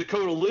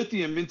Dakota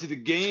Lithium into the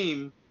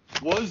game,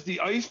 was the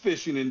ice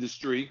fishing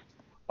industry,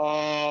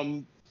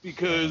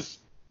 because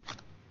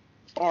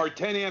our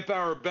 10 amp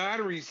hour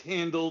batteries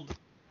handled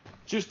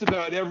just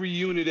about every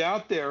unit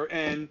out there.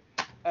 And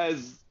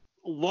as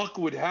luck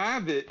would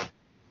have it,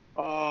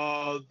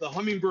 the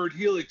Humminbird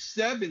Helix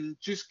 7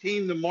 just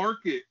came to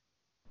market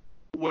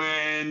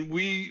when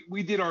we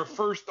did our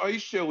first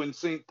ice show in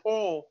St.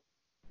 Paul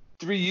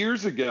 3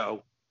 years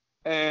ago.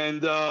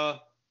 And,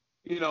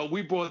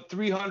 we brought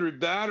 300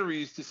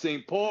 batteries to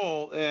St.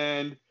 Paul,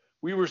 and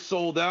we were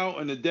sold out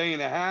in a day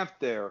and a half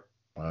there,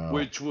 wow,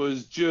 which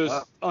was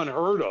just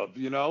unheard of,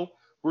 you know.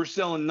 We're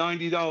selling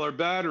 $90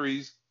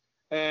 batteries,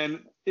 and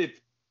if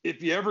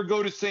you ever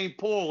go to St.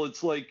 Paul,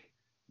 it's like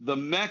the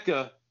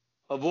mecca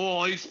of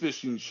all ice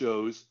fishing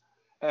shows.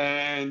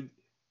 And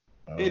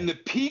in the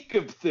peak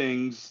of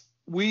things,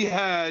 we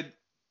had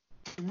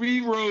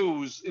 3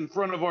 rows in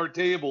front of our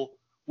table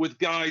with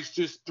guys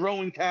just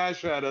throwing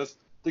cash at us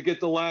to get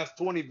the last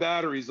 20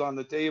 batteries on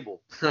the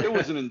table. It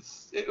was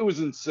it was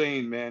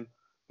insane, man.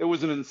 It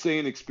was an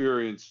insane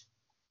experience.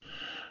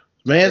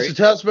 Man, so Great.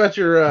 tell us about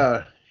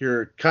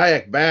your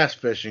kayak bass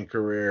fishing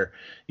career.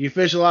 You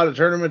fish a lot of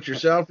tournaments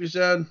yourself, you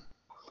said?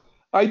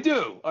 I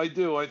do. I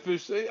do. I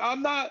fish.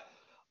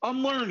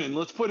 I'm learning.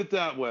 Let's put it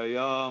that way.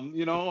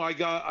 I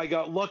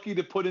got lucky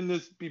to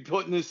be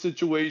put in this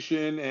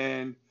situation,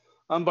 and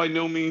I'm by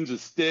no means a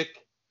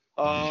stick.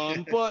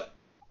 But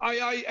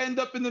I end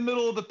up in the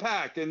middle of the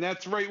pack, and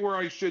that's right where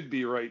I should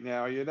be right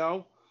now.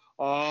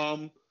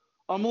 I'm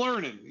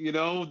learning.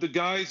 The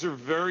guys are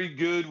very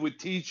good with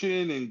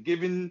teaching and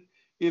giving.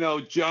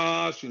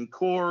 Josh and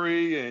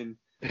Corey and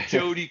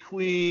Jody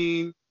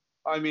Queen.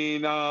 I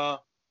mean, I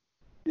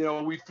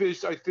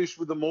fished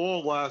with them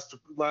all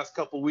last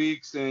couple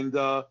weeks, and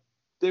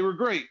they were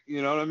great.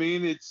 You know what I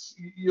mean?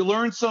 You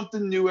learn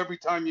something new every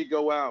time you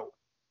go out.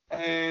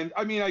 And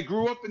I mean, I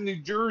grew up in New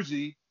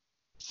Jersey,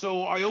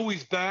 so I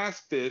always bass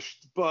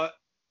fished, but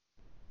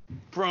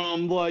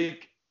from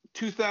like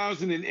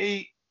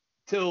 2008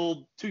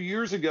 till 2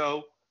 years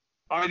ago,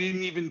 I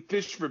didn't even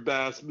fish for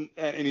bass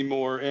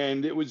anymore,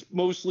 and it was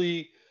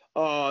mostly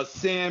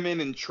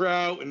salmon and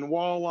trout and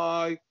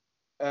walleye,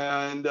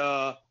 and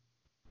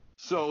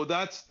so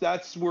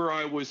that's where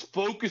I was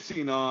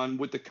focusing on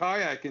with the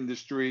kayak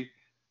industry,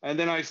 and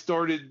then I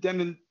started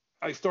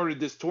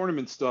this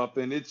tournament stuff,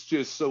 and it's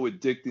just so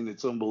addicting.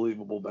 It's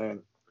unbelievable,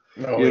 man.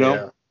 Oh You yeah.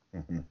 know,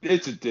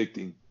 it's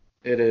addicting.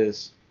 It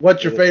is.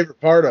 What's your It is.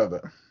 favorite part of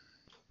it?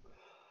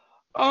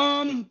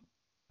 Um,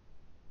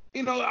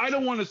 I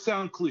don't want to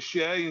sound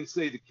cliche and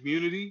say the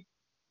community,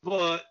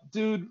 but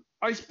dude,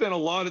 I spent a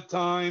lot of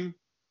time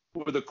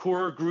with a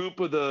core group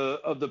of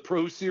the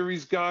Pro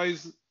Series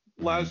guys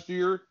last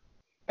year,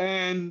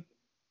 and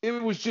it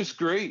was just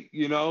great.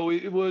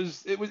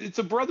 It's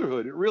a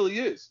brotherhood. It really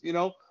is.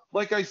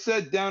 Like I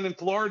said, down in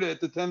Florida at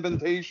the 10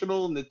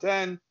 Invitational and the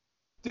 10,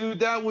 dude,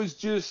 that was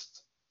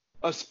just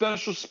a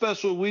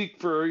special week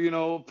for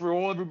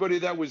everybody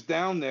that was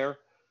down there.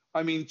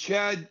 I mean,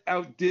 Chad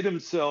outdid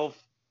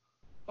himself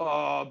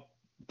uh,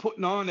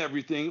 putting on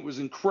everything. It was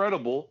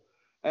incredible.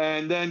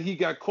 And then he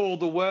got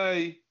called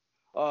away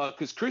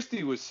because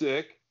Christy was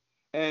sick,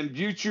 and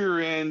Butcher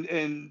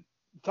and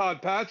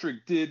Todd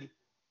Patrick did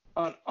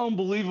an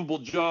unbelievable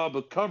job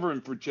of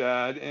covering for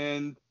Chad,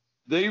 and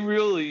they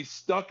really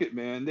stuck it,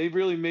 man. They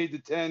really made the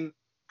 10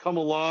 come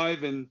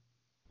alive, and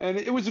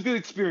it was a good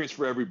experience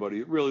for everybody.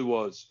 It really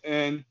was.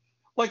 And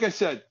like I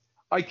said,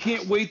 I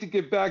can't wait to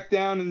get back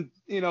down,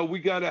 and we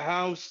got a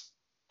house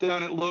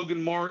down at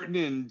Logan Martin,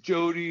 and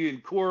Jody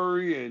and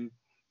Corey and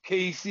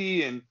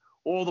Casey and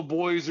all the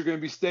boys are going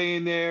to be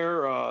staying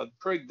there.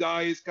 Craig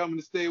Dye is coming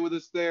to stay with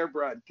us there,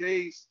 Brad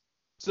Case.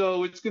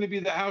 So it's going to be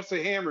the House of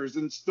Hammers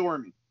in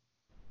Stormy.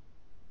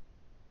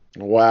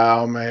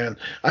 Wow, man.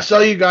 I saw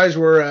you guys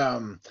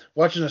were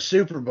watching a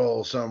Super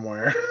Bowl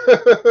somewhere.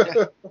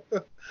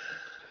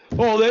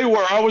 Oh, they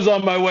were. I was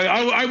on my way.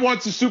 I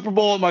watched the Super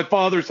Bowl at my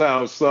father's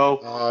house. So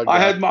Oh,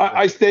 God.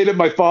 I stayed at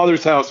my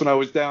father's house when I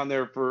was down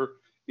there for,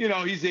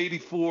 he's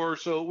 84.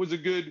 So it was a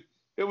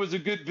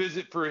good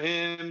visit for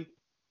him.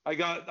 I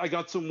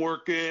got some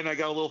work in. I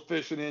got a little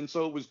fishing in.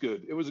 So it was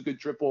good. It was a good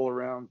trip all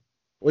around.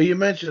 Well, you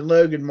mentioned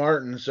Logan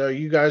Martin, so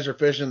you guys are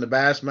fishing the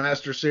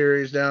Bassmaster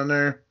Series down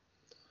there?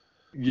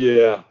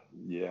 Yeah.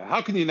 Yeah.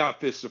 How can you not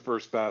fish the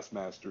first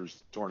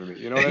Bassmasters tournament?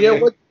 You know what I Yeah,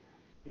 mean?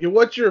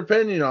 what's your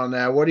opinion on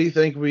that? What do you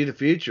think will be the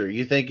future?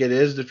 You think it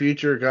is the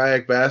future of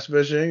kayak bass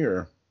fishing,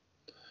 or?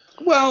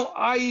 Well,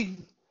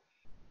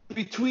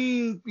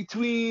 between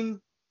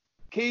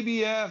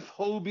KBF,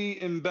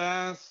 Hobie, and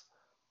Bass,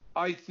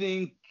 I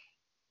think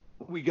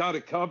we got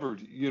it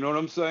covered. You know what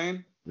I'm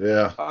saying?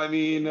 Yeah. I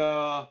mean,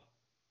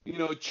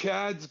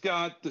 Chad's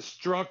got the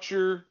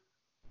structure.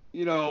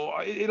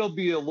 It'll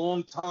be a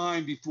long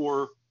time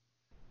before,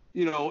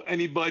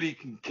 anybody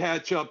can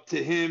catch up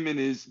to him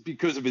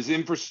because of his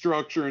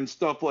infrastructure and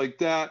stuff like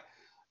that.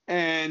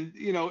 And,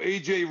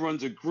 AJ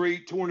runs a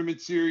great tournament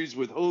series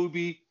with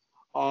Hobie.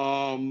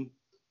 And,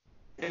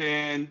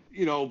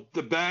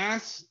 the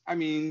Bass, I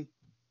mean,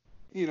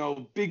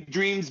 big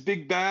dreams,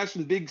 big bass,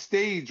 and big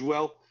stage.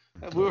 Well,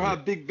 we'll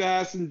have big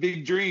bass and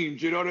big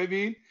dreams, you know what I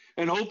mean?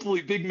 And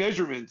hopefully big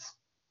measurements.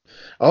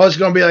 Oh, it's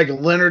going to be like a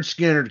Leonard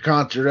Skinner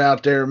concert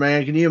out there,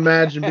 man. Can you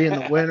imagine being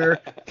the winner,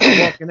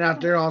 walking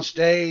out there on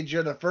stage?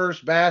 You're the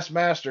first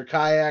Bassmaster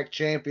kayak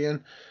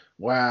champion.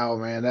 Wow,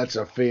 man, that's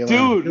a feeling.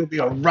 Dude, You'll be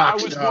a rock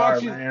I was star,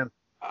 watching, man.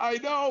 I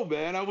know,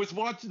 man. I was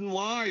watching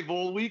live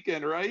all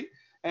weekend, right?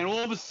 And all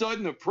of a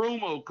sudden a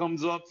promo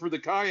comes up for the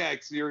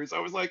kayak series. I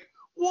was like,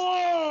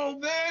 whoa,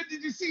 man,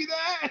 did you see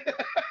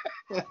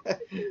that?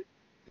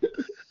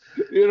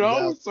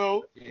 That's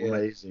So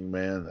amazing,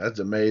 man. That's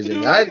amazing.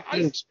 dude, I had a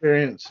good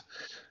experience.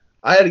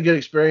 I had a good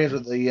experience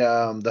with the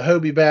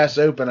Hobie Bass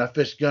Open. I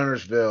fished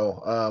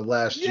Gunnersville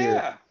last year.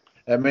 yeah.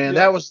 And man, Yep.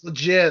 that was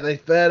legit. They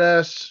fed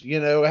us.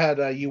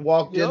 Had you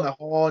walked in Yep. the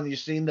hall and you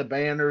seen the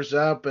banners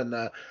up, and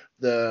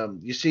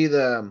you see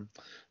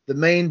the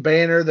main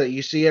banner that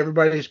you see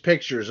everybody's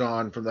pictures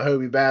on from the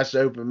Hobie Bass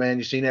Open, man.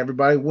 You've seen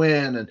everybody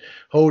win and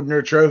holding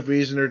their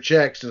trophies and their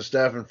checks and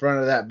stuff in front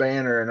of that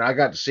banner, and I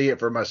got to see it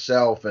for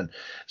myself. And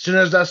as soon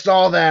as I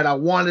saw that, I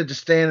wanted to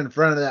stand in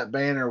front of that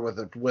banner with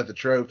a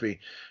trophy,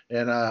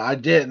 and I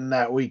didn't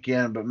that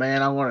weekend. But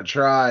man, I want to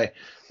try,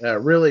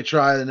 really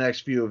try the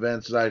next few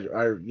events that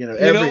You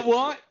know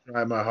what?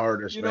 try my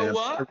hardest, You know man. I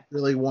what?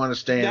 really want to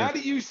stand. Now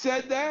that you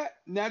said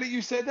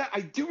that,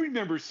 I do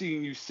remember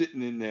seeing you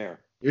sitting in there.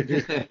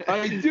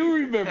 I do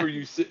remember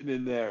you sitting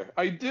in there.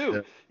 I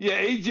do. Yeah,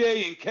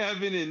 AJ and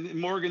Kevin and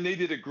Morgan, they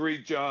did a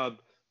great job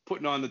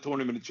putting on the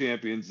Tournament of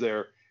Champions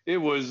there. It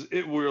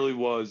really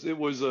was. It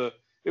was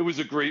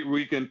a great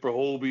weekend for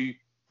Hobie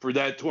for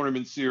that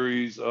tournament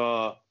series.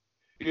 We're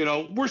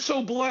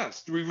so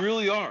blessed. We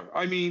really are.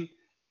 I mean,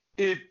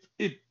 if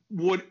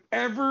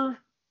whatever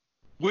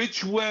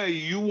which way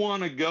you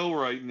want to go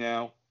right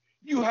now,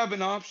 you have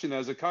an option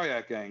as a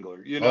kayak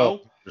angler, Oh,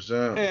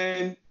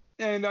 100%.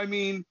 And I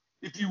mean,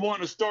 if you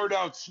want to start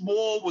out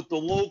small with the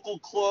local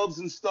clubs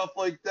and stuff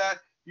like that,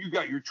 you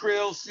got your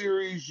trail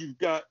series, you've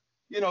got,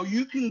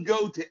 you can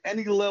go to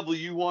any level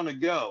you want to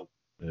go.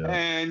 Yeah.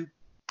 And,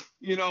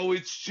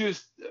 it's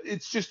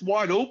just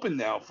wide open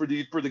now for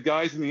the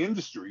guys in the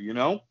industry,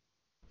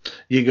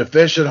 You can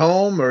fish at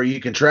home or you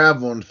can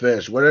travel and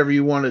fish, whatever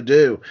you want to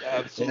do.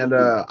 Absolutely.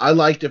 And I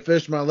like to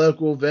fish my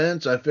local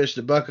events. I fish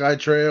the Buckeye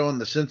Trail and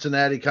the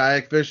Cincinnati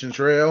Kayak Fishing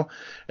Trail.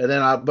 And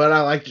then but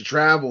I like to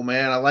travel,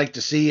 man. I like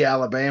to see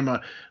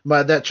Alabama.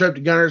 That trip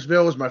to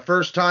Gunnersville was my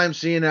first time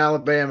seeing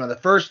Alabama. The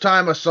first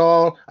time I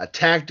saw a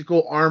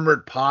tactical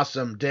armored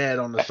possum dead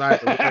on the side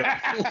of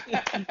the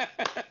road.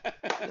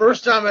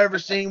 First time I ever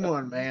seen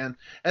one, man.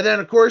 And then,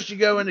 of course, you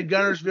go into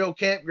Gunnersville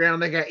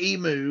Campground. They got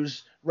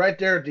emus right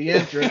there at the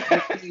entrance.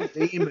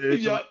 The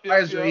emus. Why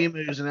is there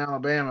emus in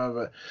Alabama?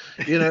 But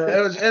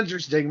it was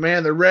interesting,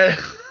 man. The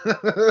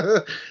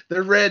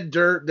red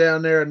dirt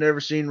down there. I've never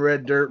seen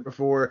red dirt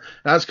before.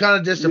 I was kind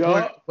of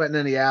disappointed with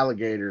any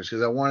alligators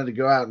because I wanted to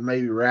go out and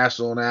maybe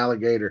wrestle an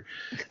alligator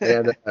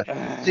and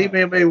see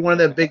maybe one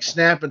of the big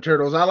snapping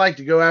turtles. I like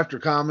to go after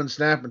common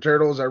snapping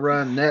turtles. I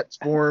run nets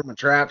for them and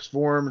traps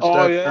for them and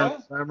stuff during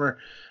the summer.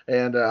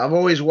 And I've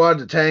always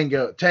wanted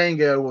to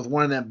tango with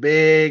one of them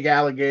big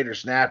alligator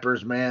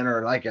snappers, man,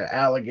 or like an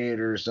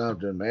alligator or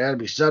something, man. It'd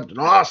be something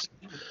awesome.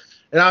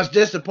 And I was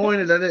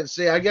disappointed I didn't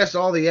see. I guess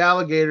all the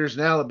alligators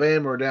in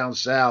Alabama are down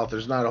south.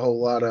 There's not a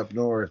whole lot up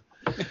north.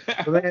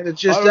 But man,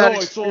 it's just that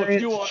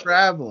experience of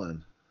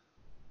traveling.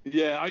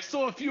 Yeah, I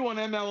saw a few on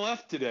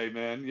MLF today,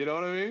 man. You know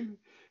what I mean?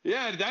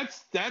 Yeah,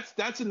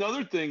 that's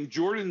another thing.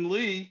 Jordan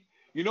Lee.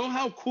 You know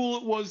how cool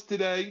it was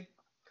today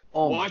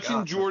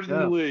watching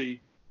Jordan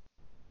Lee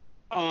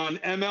on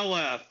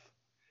MLF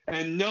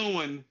and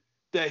knowing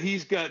that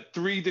he's got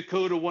 3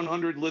 Dakota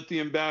 100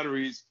 lithium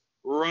batteries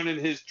running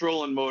his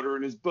trolling motor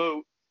in his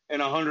boat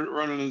and 100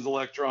 running his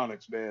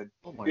electronics, man.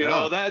 Oh my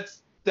God.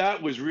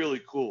 That was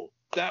really cool.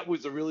 That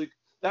was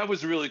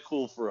really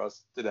cool for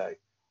us today.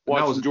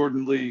 Watching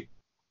Jordan Lee.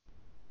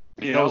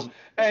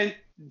 And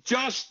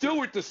Josh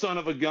Stewart, the son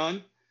of a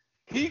gun,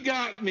 he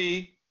got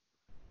me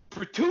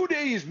for 2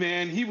 days,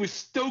 man. He was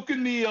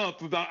stoking me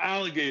up about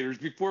alligators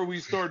before we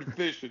started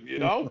fishing,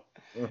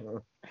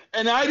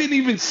 And I didn't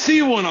even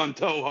see one on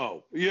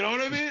Toho. You know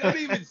what I mean? I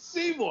didn't even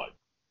see one.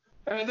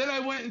 And then I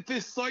went and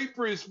fished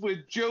Cypress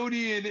with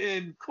Jody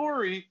and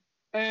Corey,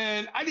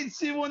 and I didn't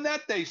see one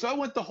that day. So I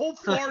went the whole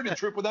Florida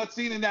trip without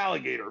seeing an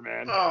alligator,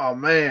 man. Oh,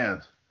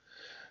 man.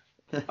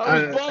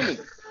 I was bumming.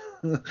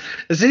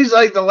 It seems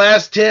like the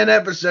last 10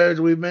 episodes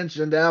we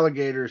mentioned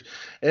alligators,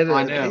 and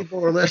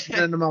people are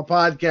listening to my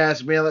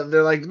podcast. Man,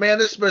 they're like, "Man,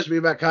 this is supposed to be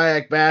about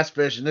kayak bass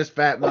fishing." This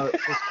fat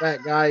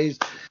guy, he's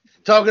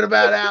talking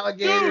about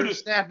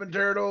alligators, snapping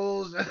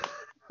turtles.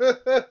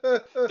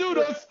 Dude,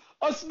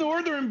 us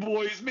northern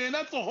boys, man,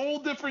 that's a whole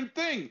different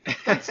thing.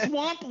 That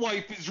swamp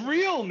life is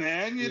real,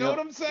 man. You know what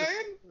I'm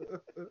saying?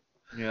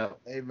 Yeah.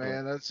 Hey,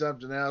 man, that's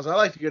something else. I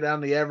like to go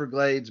down the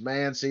Everglades,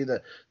 man, see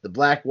the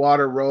black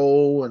water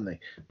roll and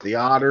the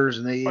otters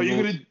and the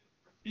eagles.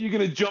 You're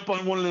gonna jump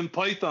on one of them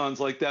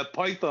pythons like that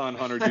python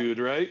hunter dude,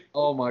 right?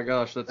 Oh my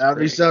gosh, that'd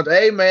be something.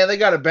 Hey, man, they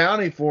got a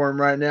bounty for them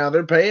right now.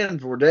 They're paying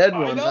for dead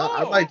ones.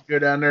 I'd like to go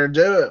down there and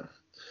do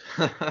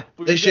it.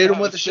 They shoot them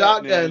with a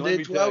shotgun,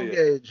 dude, 12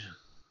 gauge.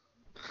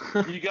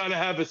 You gotta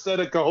have a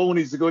set of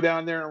cojones to go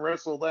down there and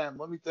wrestle them.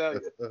 Let me tell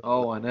you.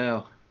 Oh, I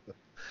know.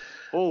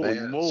 Holy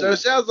moly. So it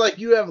sounds like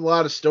you have a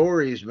lot of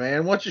stories,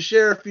 man. Why don't you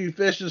share a few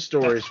fishing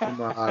stories from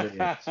my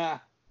audience?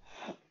 A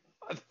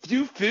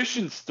few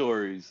fishing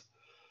stories.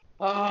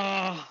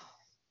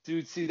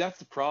 Dude, see, that's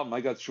the problem.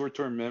 I got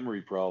short-term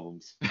memory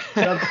problems.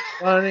 Something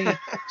funny,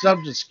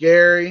 something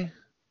scary.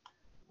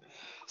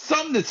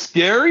 Something that's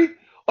scary?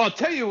 I'll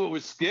tell you what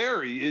was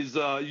scary is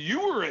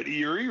you were at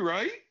Erie,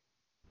 right?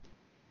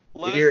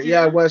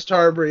 Yeah, West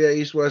Harbor. Yeah,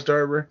 East West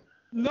Harbor.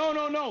 No.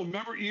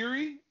 Remember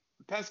Erie?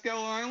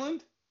 Pascal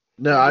Island?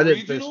 No, I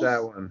didn't fish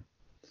that one.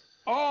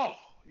 Oh,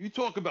 you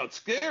talk about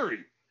scary.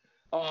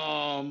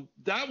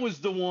 That was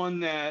the one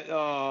that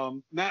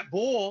Matt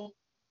Bull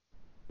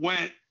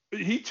went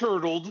he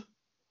turtled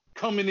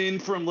coming in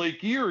from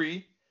Lake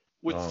Erie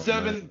with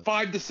Man.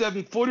 5 to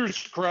 7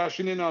 footers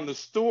crashing in on the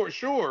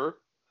shore.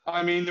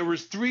 I mean, there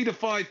was 3 to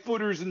 5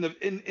 footers in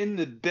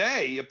the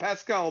bay,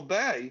 Pascal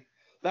Bay.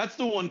 That's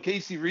the one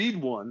Casey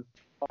Reed won.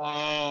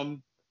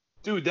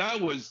 Dude, that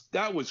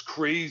was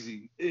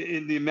crazy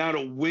in the amount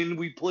of wind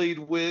we played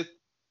with.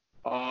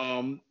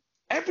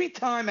 Every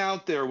time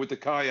out there with the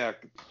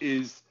kayak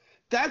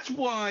that's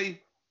why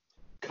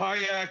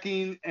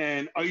kayaking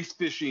and ice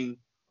fishing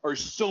are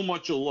so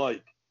much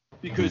alike,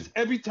 because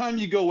every time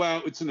you go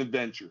out, it's an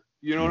adventure.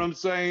 You know what I'm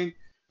saying?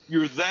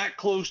 You're that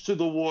close to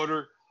the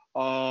water.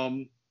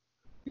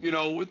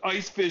 With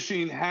ice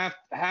fishing,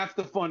 half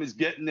the fun is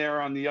getting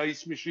there on the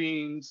ice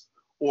machines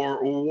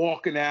or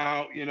walking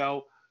out.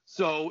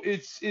 So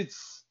it's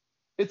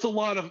a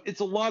lot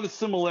of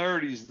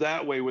similarities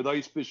that way with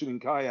ice fishing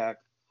and kayak.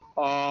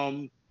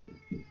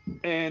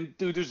 And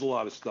dude, there's a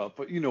lot of stuff,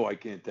 but I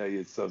can't tell you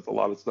it's a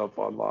lot of stuff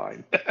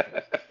online.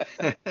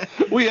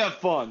 We have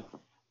fun.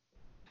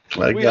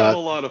 We have a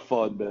lot of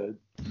fun, man.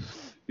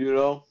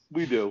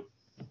 We do.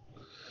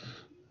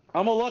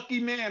 I'm a lucky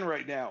man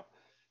right now.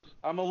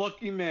 I'm a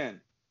lucky man.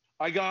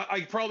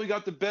 I probably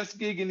got the best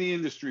gig in the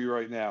industry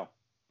right now.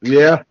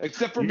 Yeah.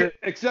 Except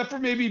for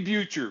maybe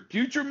Butcher.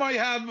 Butcher might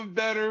have a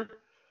better,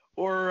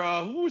 or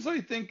who was I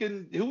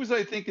thinking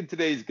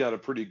today's got a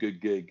pretty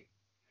good gig?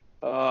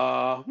 Who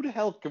the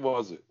hell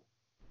was it?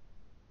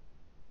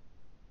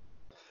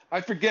 I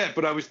forget,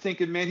 but I was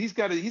thinking, man, he's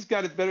got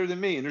it better than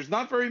me, and there's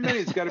not very many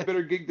that's got a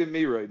better gig than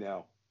me right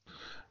now.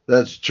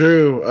 That's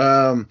true.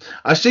 I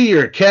see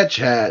your catch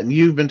hat, and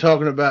you've been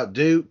talking about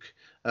Duke.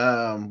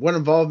 What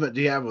involvement do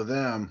you have with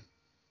them?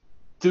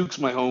 Duke's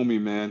my homie,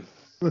 man.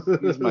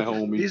 He's my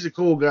homie. He's a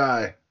cool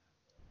guy.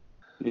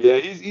 Yeah,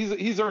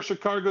 he's our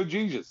Chicago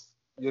Jesus.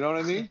 You know what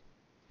I mean?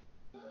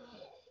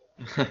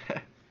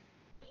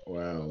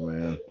 Wow,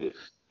 man.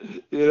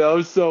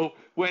 So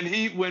when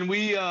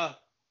we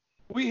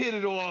hit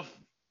it off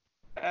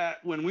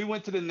when we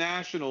went to the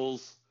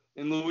Nationals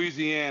in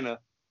Louisiana,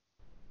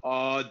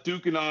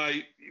 Duke and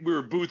I, we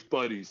were booth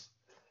buddies,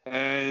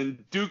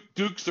 and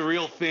Duke's a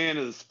real fan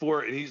of the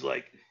sport, and he's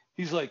like,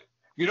 you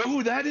know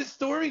who that is,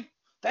 Stormy?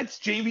 That's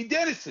Jamie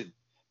Dennison.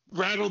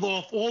 Rattled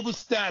off all the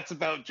stats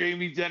about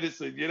Jamie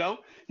Dennison. He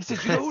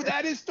says, you know who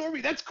that is,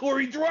 Stormy? That's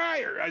Corey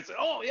Dreyer. I said,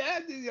 oh yeah,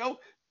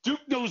 Duke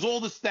knows all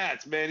the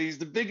stats, man. He's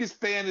the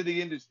biggest fan of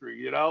the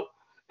industry,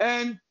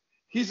 and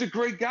he's a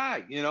great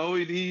guy. We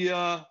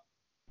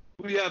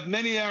have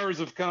many hours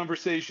of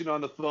conversation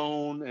on the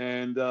phone,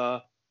 and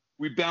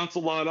we bounce a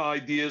lot of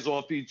ideas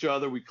off each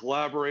other. We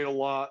collaborate a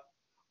lot.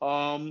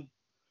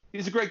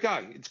 He's a great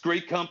guy. It's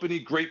great company,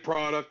 great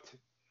product.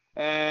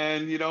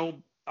 And,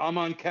 I'm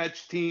on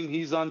Catch Team.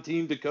 He's on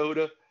Team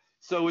Dakota.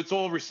 So it's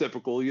all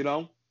reciprocal,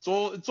 It's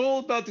all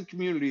about the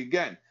community.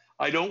 Again,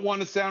 I don't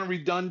want to sound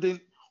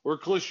redundant or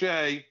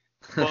cliche,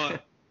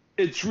 but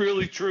it's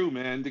really true,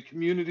 man. The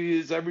community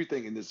is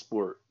everything in this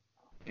sport.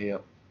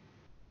 Yep.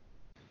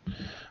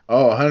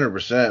 Oh,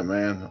 100%,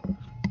 man.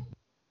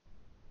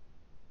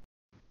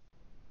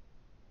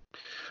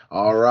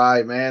 All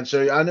right, man.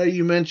 So I know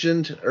you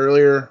mentioned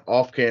earlier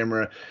off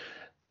camera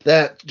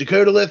that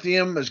Dakota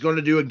Lithium is going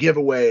to do a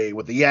giveaway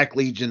with the Yak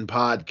Legion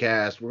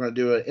podcast. We're going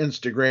to do an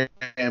Instagram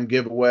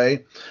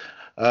giveaway.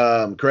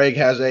 Craig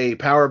has a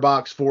power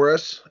box for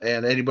us,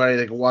 and anybody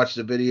that can watch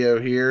the video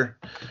here,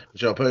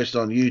 which I'll post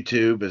on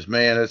YouTube,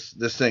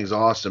 this thing's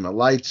awesome. It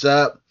lights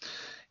up.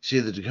 See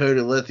the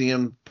Dakota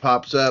Lithium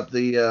pops up.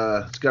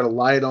 It's got a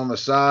light on the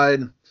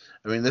side.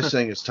 I mean, this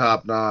thing is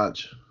top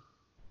notch.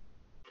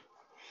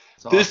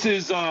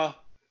 Awesome.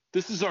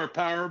 This is our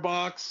power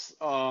box.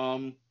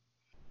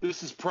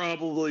 This is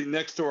probably,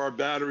 next to our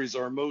batteries,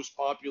 our most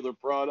popular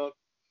product.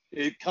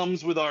 It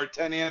comes with our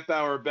 10 amp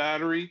hour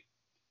battery.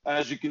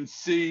 As you can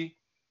see,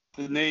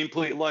 the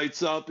nameplate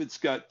lights up. It's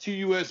got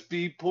 2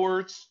 USB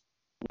ports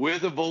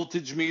with a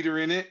voltage meter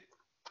in it.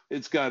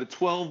 It's got a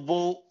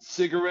 12-volt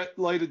cigarette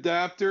light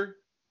adapter.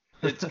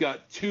 It's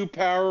got 2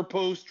 power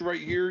posts right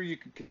here you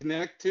can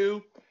connect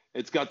to.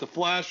 It's got the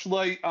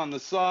flashlight on the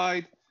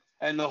side,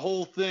 and the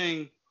whole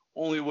thing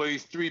only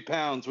weighs 3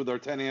 pounds with our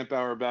 10 amp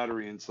hour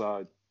battery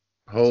inside.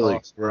 Holy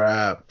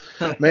crap.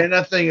 Man,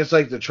 that thing is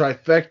like the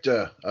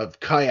trifecta of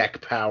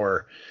kayak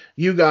power.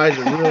 You guys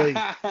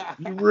are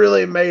you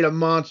really made a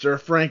monster, a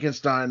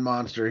Frankenstein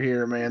monster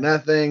here, man.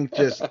 That thing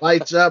just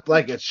lights up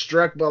like it's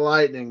struck by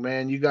lightning,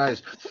 man. You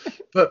guys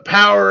put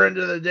power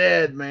into the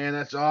dead, man.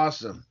 That's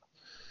awesome.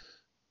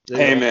 Dude,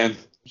 hey, man.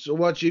 So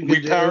what you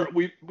can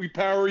do? We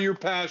power your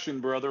passion,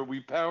 brother. We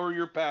power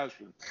your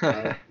passion.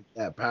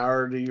 That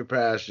power to your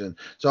passion.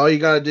 So all you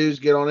got to do is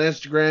get on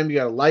Instagram. You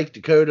got to like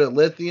Dakota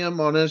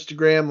Lithium on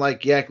Instagram,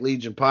 like Yak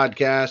Legion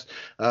Podcast.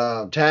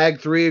 Tag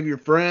 3 of your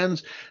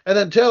friends, and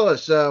then tell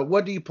us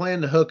what do you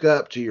plan to hook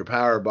up to your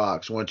power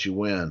box once you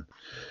win.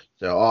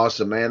 So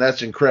awesome, man.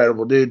 That's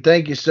incredible, dude.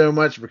 Thank you so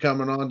much for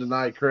coming on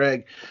tonight,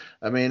 Craig.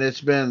 I mean,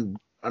 it's been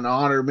an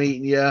honor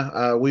meeting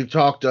you. We've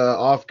talked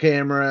off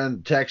camera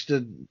and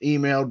texted,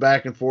 emailed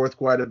back and forth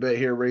quite a bit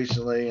here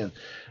recently, and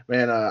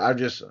man, I've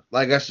just,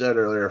 like I said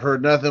earlier,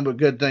 heard nothing but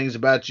good things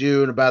about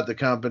you and about the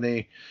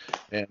company.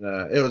 And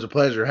it was a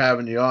pleasure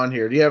having you on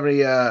here. Do you have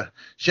any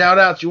shout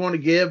outs you want to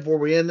give before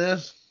we end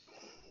this?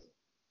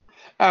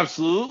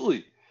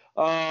 Absolutely.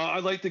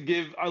 I'd like to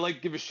give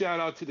a shout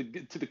out to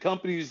the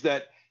companies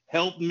that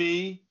helped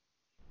me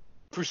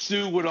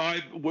pursue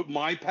what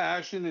my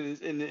passion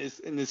is in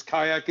this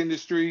kayak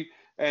industry,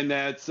 and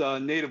that's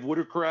Native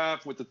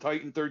Watercraft with the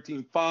Titan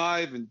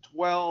 13.5 and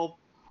 12,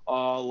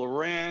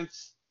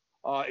 Lowrance,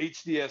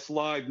 HDS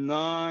Live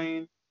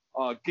 9,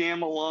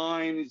 Gamma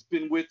Line has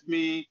been with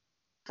me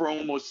for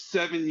almost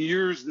 7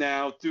 years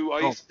now through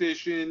Oh, ice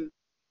fishing.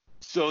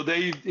 So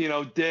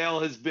Dale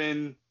has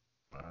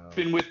Wow.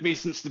 been with me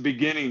since the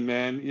beginning,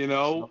 man. he's an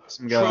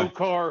awesome guy.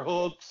 Trocar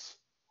hooks.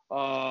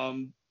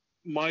 Um,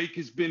 Mike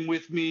has been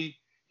with me.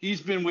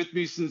 He's been with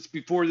me since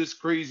before this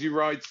crazy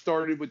ride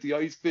started with the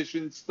ice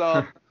fishing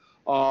stuff.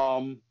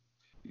 Um,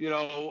 you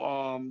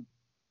know,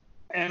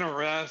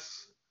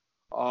 NRS.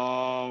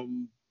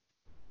 Um,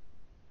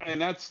 and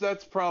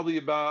that's probably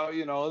about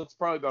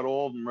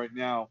all of them right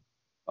now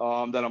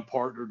that I'm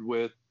partnered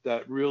with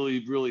that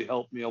really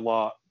helped me a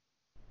lot.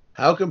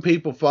 How can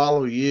people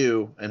follow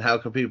you, and how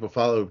can people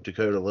follow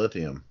Dakota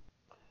Lithium?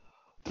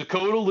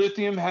 Dakota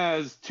Lithium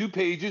has two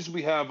pages.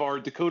 We have our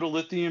Dakota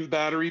Lithium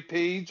battery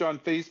page on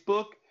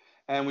Facebook,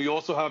 and we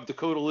also have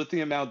Dakota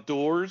Lithium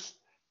Outdoors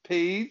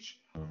page.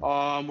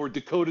 We're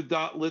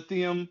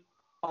Dakota.lithium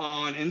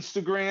on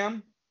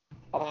Instagram.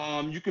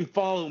 You can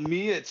follow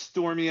me at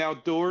Stormy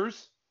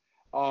Outdoors,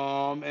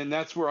 and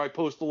that's where I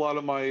post a lot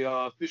of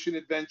my fishing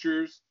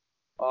adventures,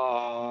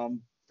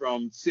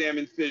 from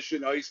salmon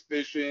fishing, ice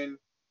fishing,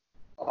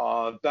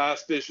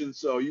 bass fishing.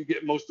 So you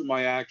get most of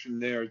my action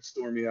there at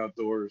Stormy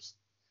Outdoors.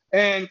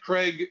 And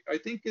Craig, I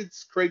think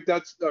it's Craig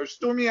that's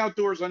Stormy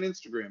Outdoors on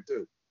Instagram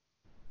too.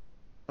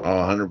 Oh,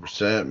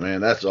 100%,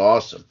 man. That's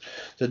awesome.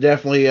 So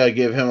definitely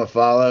give him a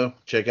follow.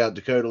 Check out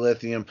Dakota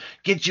Lithium.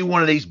 Get you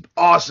one of these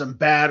awesome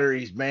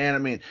batteries, man. I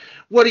mean,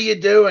 what are you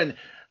doing?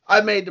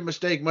 I made the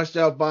mistake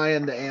myself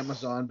buying the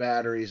Amazon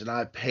batteries, and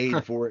I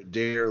paid for it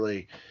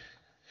dearly.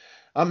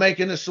 I'm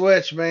making the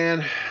switch,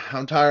 man.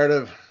 I'm tired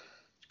of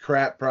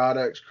crap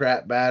products,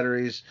 crap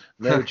batteries,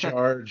 no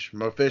charge.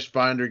 My fish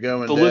finder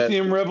going The dead.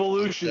 Lithium I'm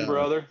Revolution, done.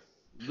 brother.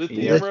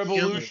 Lithium Yep. Lithium,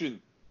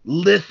 Revolution.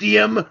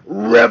 lithium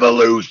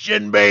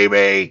revolution,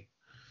 baby.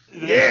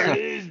 There it Yeah.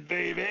 is,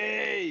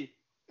 baby.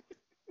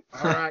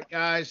 All right,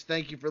 guys.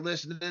 Thank you for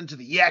listening to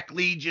the Yak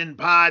Legion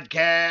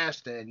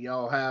podcast. And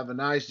y'all have a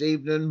nice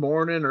evening,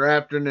 morning, or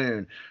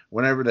afternoon,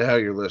 whenever the hell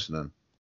you're listening.